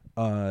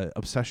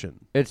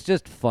obsession. It's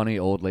just funny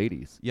old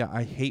ladies. Yeah,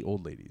 I hate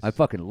old ladies. I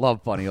fucking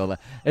love funny old.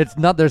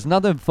 There's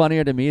nothing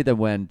funnier to me than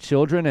when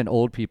children and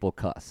old people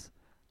cuss.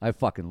 I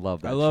fucking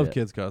love that. I love shit.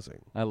 kids cussing.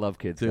 I love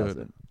kids Dude,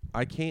 cussing.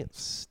 I can't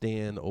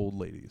stand old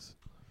ladies.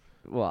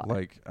 Why?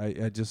 Like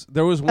I just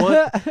there was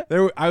one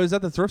I was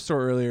at the thrift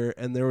store earlier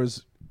and there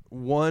was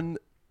one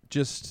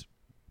just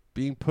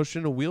being pushed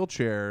in a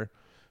wheelchair,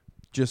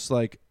 just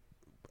like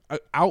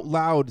out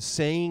loud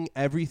saying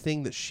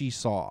everything that she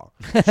saw.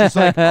 She's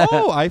like,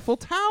 "Oh, Eiffel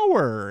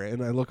Tower,"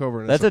 and I look over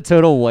and That's a it's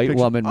total white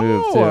picture- woman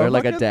move Oh, too, or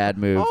like a fucking- dad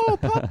move. Oh,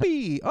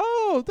 puppy.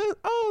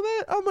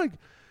 I'm like,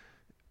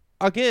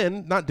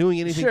 again, not doing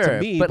anything Sure, to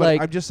me, but but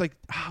like- I'm just like,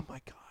 oh my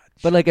god.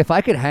 But like, if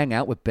I could hang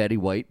out with Betty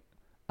White,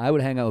 I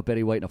would hang out with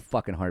Betty White in a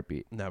fucking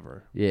heartbeat.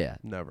 Never. Yeah.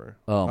 Never.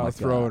 Oh, my I'll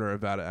throw God. in her a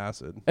vat of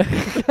acid.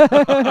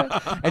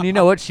 And you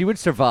know what? She would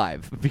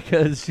survive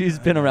because she's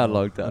been around a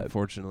long time.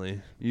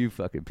 Unfortunately. You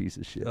fucking piece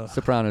of shit. Ugh.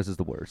 Sopranos is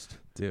the worst.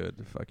 Dude,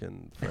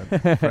 fucking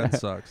friend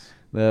sucks.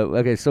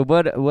 Okay, so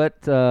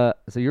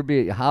so you're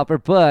being Hopper,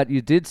 but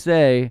you did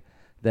say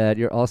that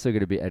you're also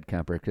going to be Ed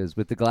Kemper because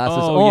with the glasses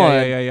on,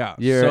 yeah.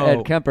 you're So,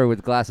 Ed Kemper.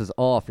 With glasses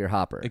off, you're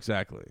Hopper.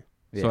 Exactly.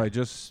 Yeah.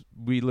 So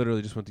we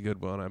literally just went to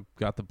Goodwill and I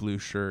got the blue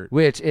shirt.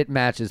 Which it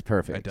matches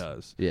perfect. It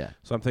does. Yeah.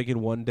 So I'm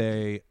thinking one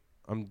day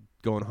I'm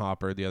going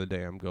Hopper, the other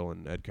day I'm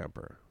going Ed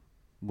Kemper.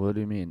 What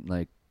do you mean?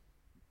 Like,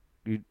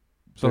 So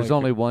there's like,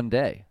 only one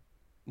day.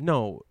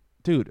 No,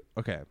 dude.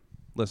 Okay,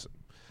 listen.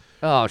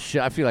 Oh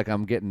shit! I feel like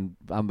I'm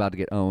about to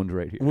get owned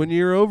right here. When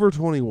you're over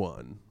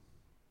 21,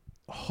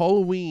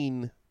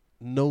 Halloween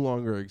no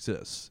longer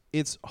exists.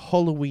 It's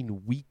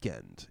Halloween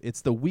weekend.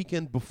 It's the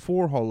weekend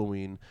before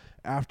Halloween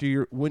after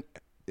you're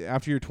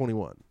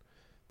 21.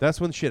 That's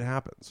when shit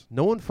happens.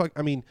 No one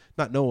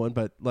not no one,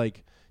 but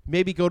like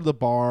maybe go to the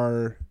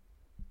bar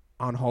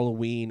on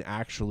Halloween,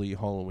 actually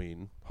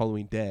Halloween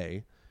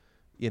day.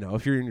 You know,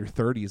 if you're in your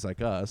 30s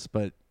like us,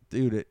 but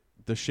dude,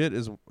 the shit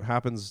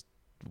happens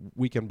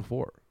weekend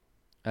before.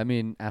 I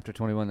mean, after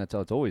 21, that's how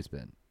it's always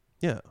been.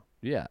 Yeah.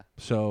 Yeah.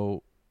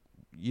 So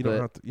you don't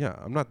But- have to. Yeah,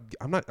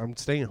 I'm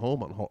staying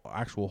home on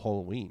actual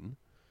Halloween,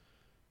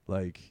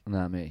 like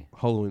Not me.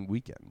 Halloween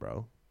weekend,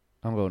 bro.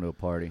 I'm going to a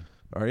party.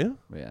 Are you?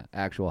 Yeah.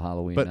 Actual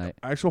Halloween But night.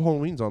 actual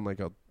Halloween's on like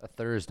a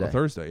Thursday.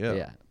 Thursday. Yeah.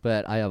 Yeah.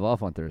 But I have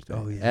off on Thursday.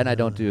 Oh, And I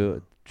don't yeah.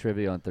 do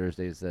trivia on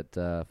Thursdays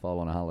that fall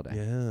on a holiday.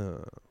 Yeah.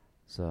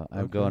 So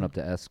I'm Okay. going up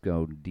to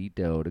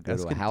Escondido to go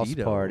to a house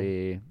Escondido.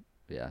 party.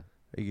 Yeah.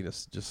 Are you gonna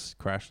just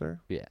crash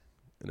there Yeah.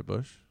 in a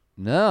bush?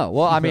 No.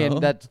 Well, I mean, No?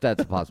 that's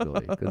a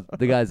possibility. 'Cause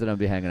the guys that I'm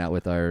be hanging out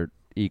with are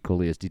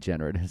equally as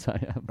degenerate as I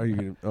am. Are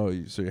you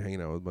gonna? So you're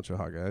hanging out with a bunch of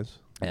hot guys?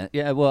 And,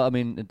 yeah, well, I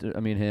mean,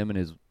 him and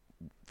his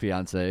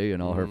fiance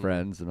and all her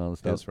friends and all the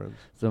stuff. Best friends.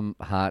 Some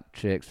hot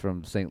chicks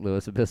from St.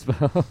 Louis Obispo.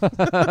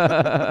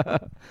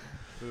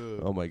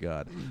 Oh my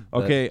God.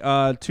 Okay,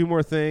 2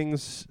 more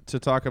things to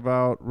talk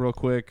about real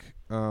quick.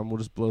 We'll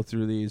just blow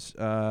through these. These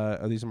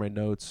are my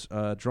notes.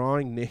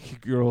 Drawing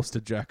naked girls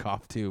to jack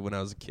off to when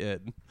I was a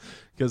kid,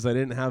 because I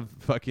didn't have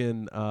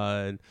fucking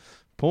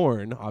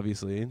porn.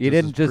 Obviously, You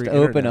didn't just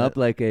open pre-internet. up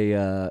like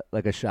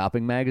a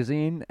shopping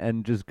magazine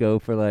and just go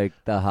for like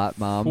the hot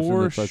moms and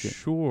For the fucking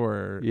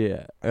sure.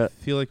 yeah. I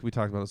feel like we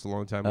talked about this a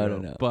long time I ago.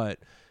 don't know. But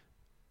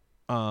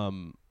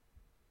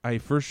I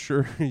for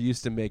sure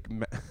used to make.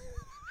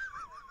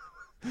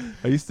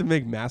 I used to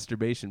make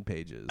masturbation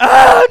pages.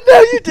 Oh no,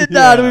 you did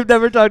not. Yeah. We've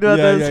never talked about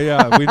yeah, this.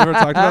 yeah. We never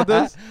talked about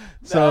this.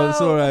 So this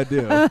is No. what I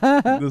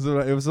do.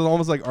 It was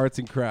almost like arts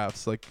and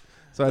crafts. Like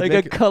so, I'd Like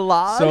make a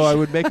collage. So I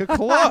would make a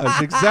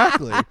collage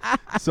exactly.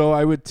 So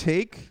I would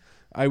take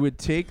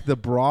the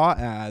bra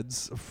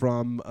ads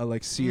from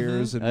like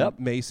Sears and Yep.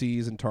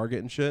 Macy's and Target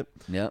and shit,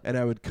 Yep. and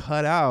I would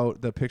cut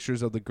out the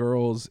pictures of the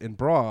girls in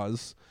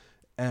bras,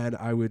 and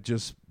I would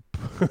just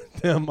put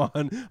them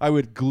on. I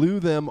would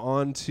glue them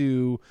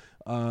onto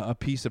a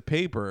piece of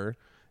paper,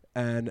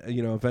 And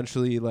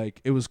eventually,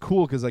 like, it was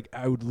cool because like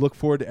I would look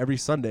forward to every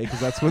Sunday because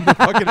that's when the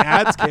fucking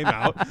ads came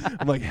out.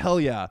 I'm like, hell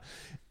yeah.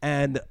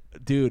 And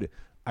dude,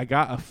 I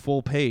got a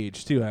full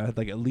page too. I had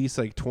like at least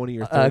like 20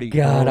 or 30.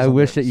 God, I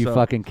wish that you so,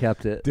 fucking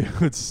kept it.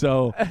 dude.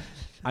 So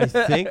I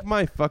think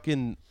my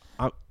fucking,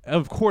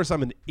 of course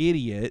I'm an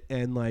idiot,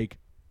 and like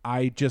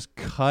I just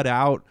cut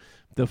out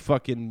the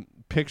fucking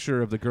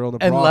picture of the girl in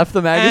the And bra left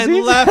the magazine?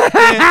 and left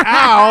it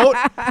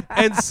out.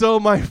 And so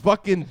my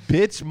fucking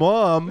bitch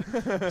mom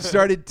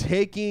started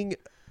taking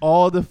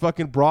all the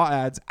fucking bra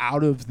ads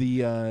out of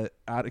the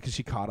because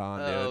she caught on,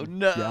 dude. Oh,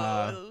 no.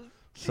 Yeah.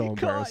 So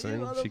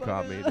embarrassing. She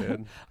caught me,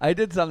 dude. I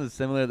did something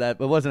similar to that.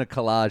 It wasn't a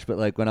collage, but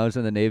like when I was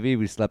in the Navy,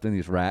 we slept in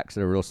these racks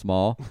that are real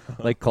small,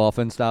 like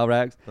coffin style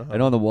racks.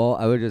 And on the wall,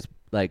 I would just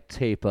like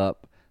tape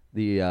up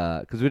the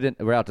because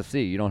we're out to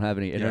sea. You don't have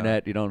any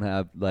internet. You don't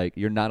have like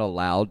you're not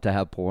allowed to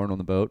have porn on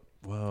the boat.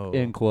 Whoa.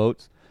 In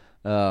quotes.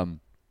 So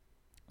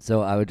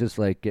I would just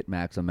like get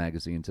Maxim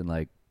magazines and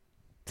like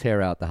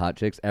tear out the hot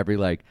chicks every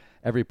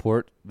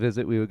port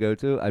visit we would go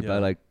to. I'd buy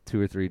like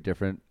 2 or 3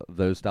 different of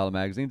those style of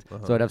magazines.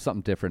 So I'd have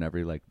something different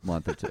every like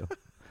month or two,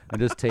 and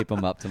just tape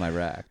them up to my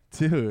rack.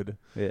 Dude.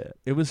 Yeah.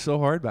 It was so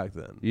hard back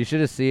then. You should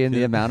have seen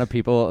the amount of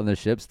people on the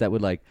ships that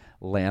would like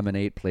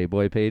laminate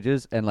Playboy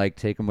pages and like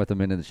take them with them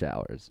into the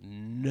showers.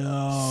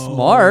 No.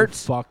 Smart,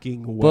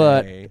 fucking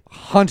But way.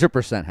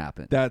 100%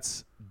 happened.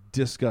 That's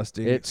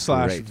disgusting. It's /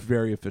 great.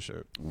 very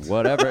efficient.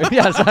 Whatever.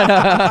 Yes.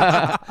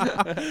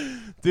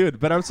 Dude,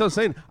 but I'm so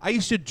saying, I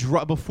used to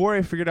draw before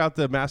I figured out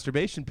the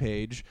masturbation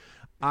page.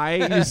 I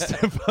used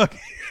to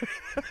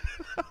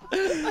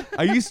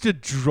I used to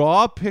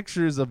draw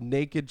pictures of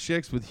naked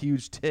chicks with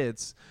huge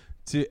tits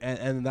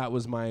and that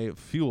was my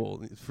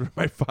fuel for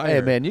my fire.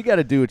 Hey man, you got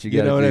to do what you got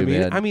to do. You know what I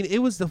mean? Man. I mean, it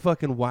was the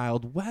fucking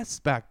Wild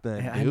West back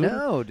then, dude. I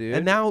know, dude.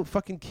 And now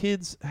fucking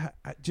kids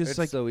just It's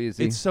like so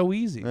easy. It's so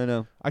easy. I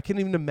know. I can't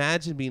even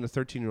imagine being a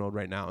 13-year-old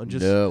right now and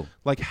just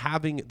like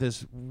having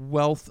this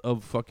wealth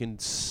of fucking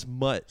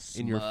smut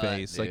in your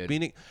face, dude.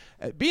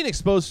 like being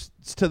exposed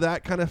to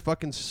that kind of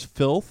fucking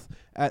filth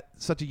at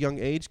such a young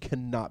age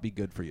cannot be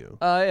good for you.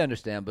 I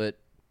understand, but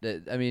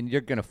I mean,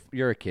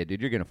 you're a kid, dude.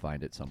 You're gonna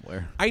find it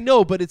somewhere. I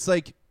know, but it's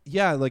like,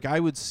 yeah, like I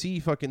would see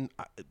fucking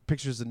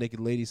pictures of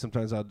naked ladies.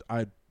 Sometimes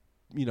I'd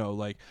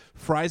like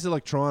Fry's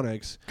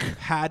Electronics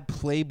had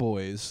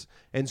Playboys,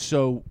 and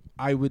so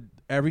I would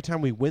every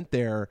time we went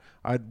there,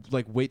 I'd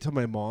like wait till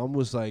my mom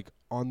was like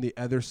on the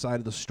other side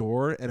of the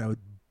store, and I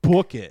would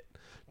book it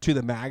to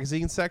the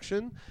magazine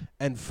section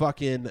and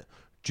fucking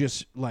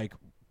just like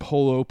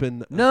pull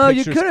open. No,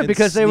 you couldn't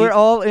because they were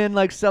all in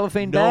like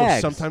cellophane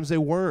bags. No, sometimes they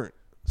weren't.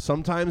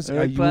 Sometimes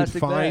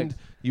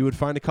you would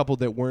find a couple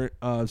that weren't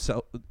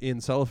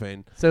in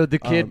cellophane. So the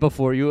kid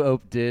before you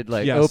opened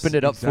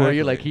it up for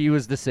you, like he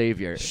was the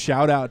savior.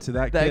 Shout out to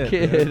that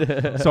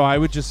kid. So I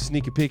would just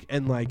sneak a peek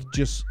and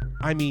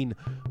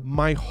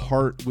my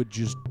heart would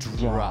just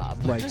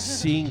drop. Like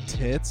seeing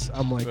tits,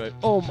 I'm like,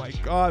 oh my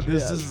god,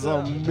 this is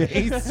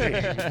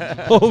amazing.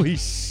 Holy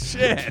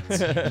shit.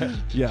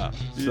 Yeah.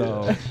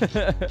 So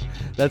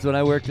that's when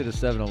I worked at a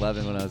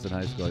 7-Eleven when I was in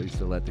high school. I used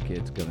to let the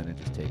kids come in and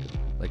just take them,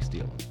 like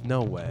steal them.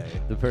 No way.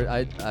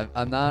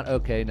 I'm not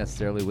okay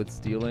necessarily with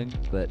stealing,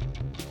 but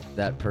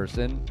that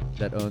person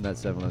that owned that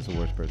 7-Eleven was the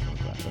worst person in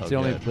the class. That's the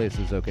only place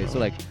that's okay. So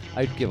like,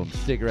 I'd give them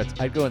cigarettes.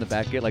 I'd go in the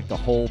back, get like the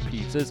whole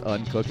pizzas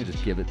uncooked, and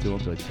just give it to them.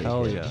 So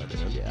hell yeah,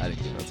 dude. Yeah, I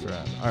didn't give it. That's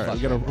right. All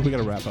right, we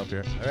gotta wrap up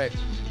here.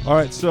 All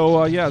right.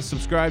 So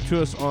subscribe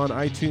to us on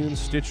iTunes,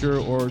 Stitcher,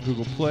 or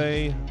Google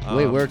Play.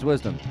 Wait, where's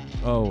wisdom?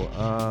 You go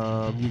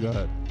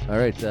ahead. All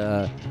right.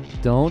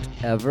 Don't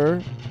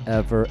ever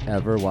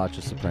watch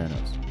The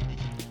Sopranos.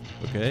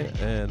 Okay,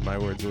 and my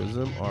words of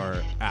wisdom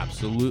are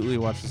absolutely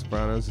watch The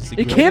Sopranos. It's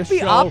the it can't be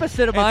show.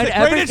 opposite of mine it's the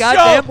every greatest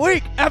goddamn show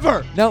week.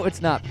 Ever. No,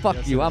 it's not. Fuck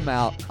Yes, you. it I'm is.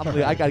 out.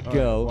 I gotta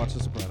go. Watch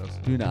The Sopranos.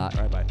 Do not.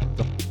 All right, bye.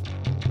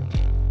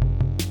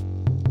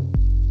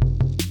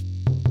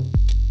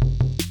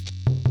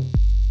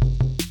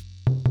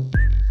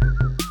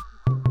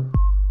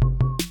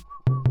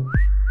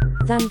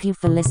 Thank you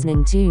for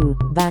listening to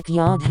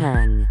Backyard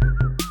Hang.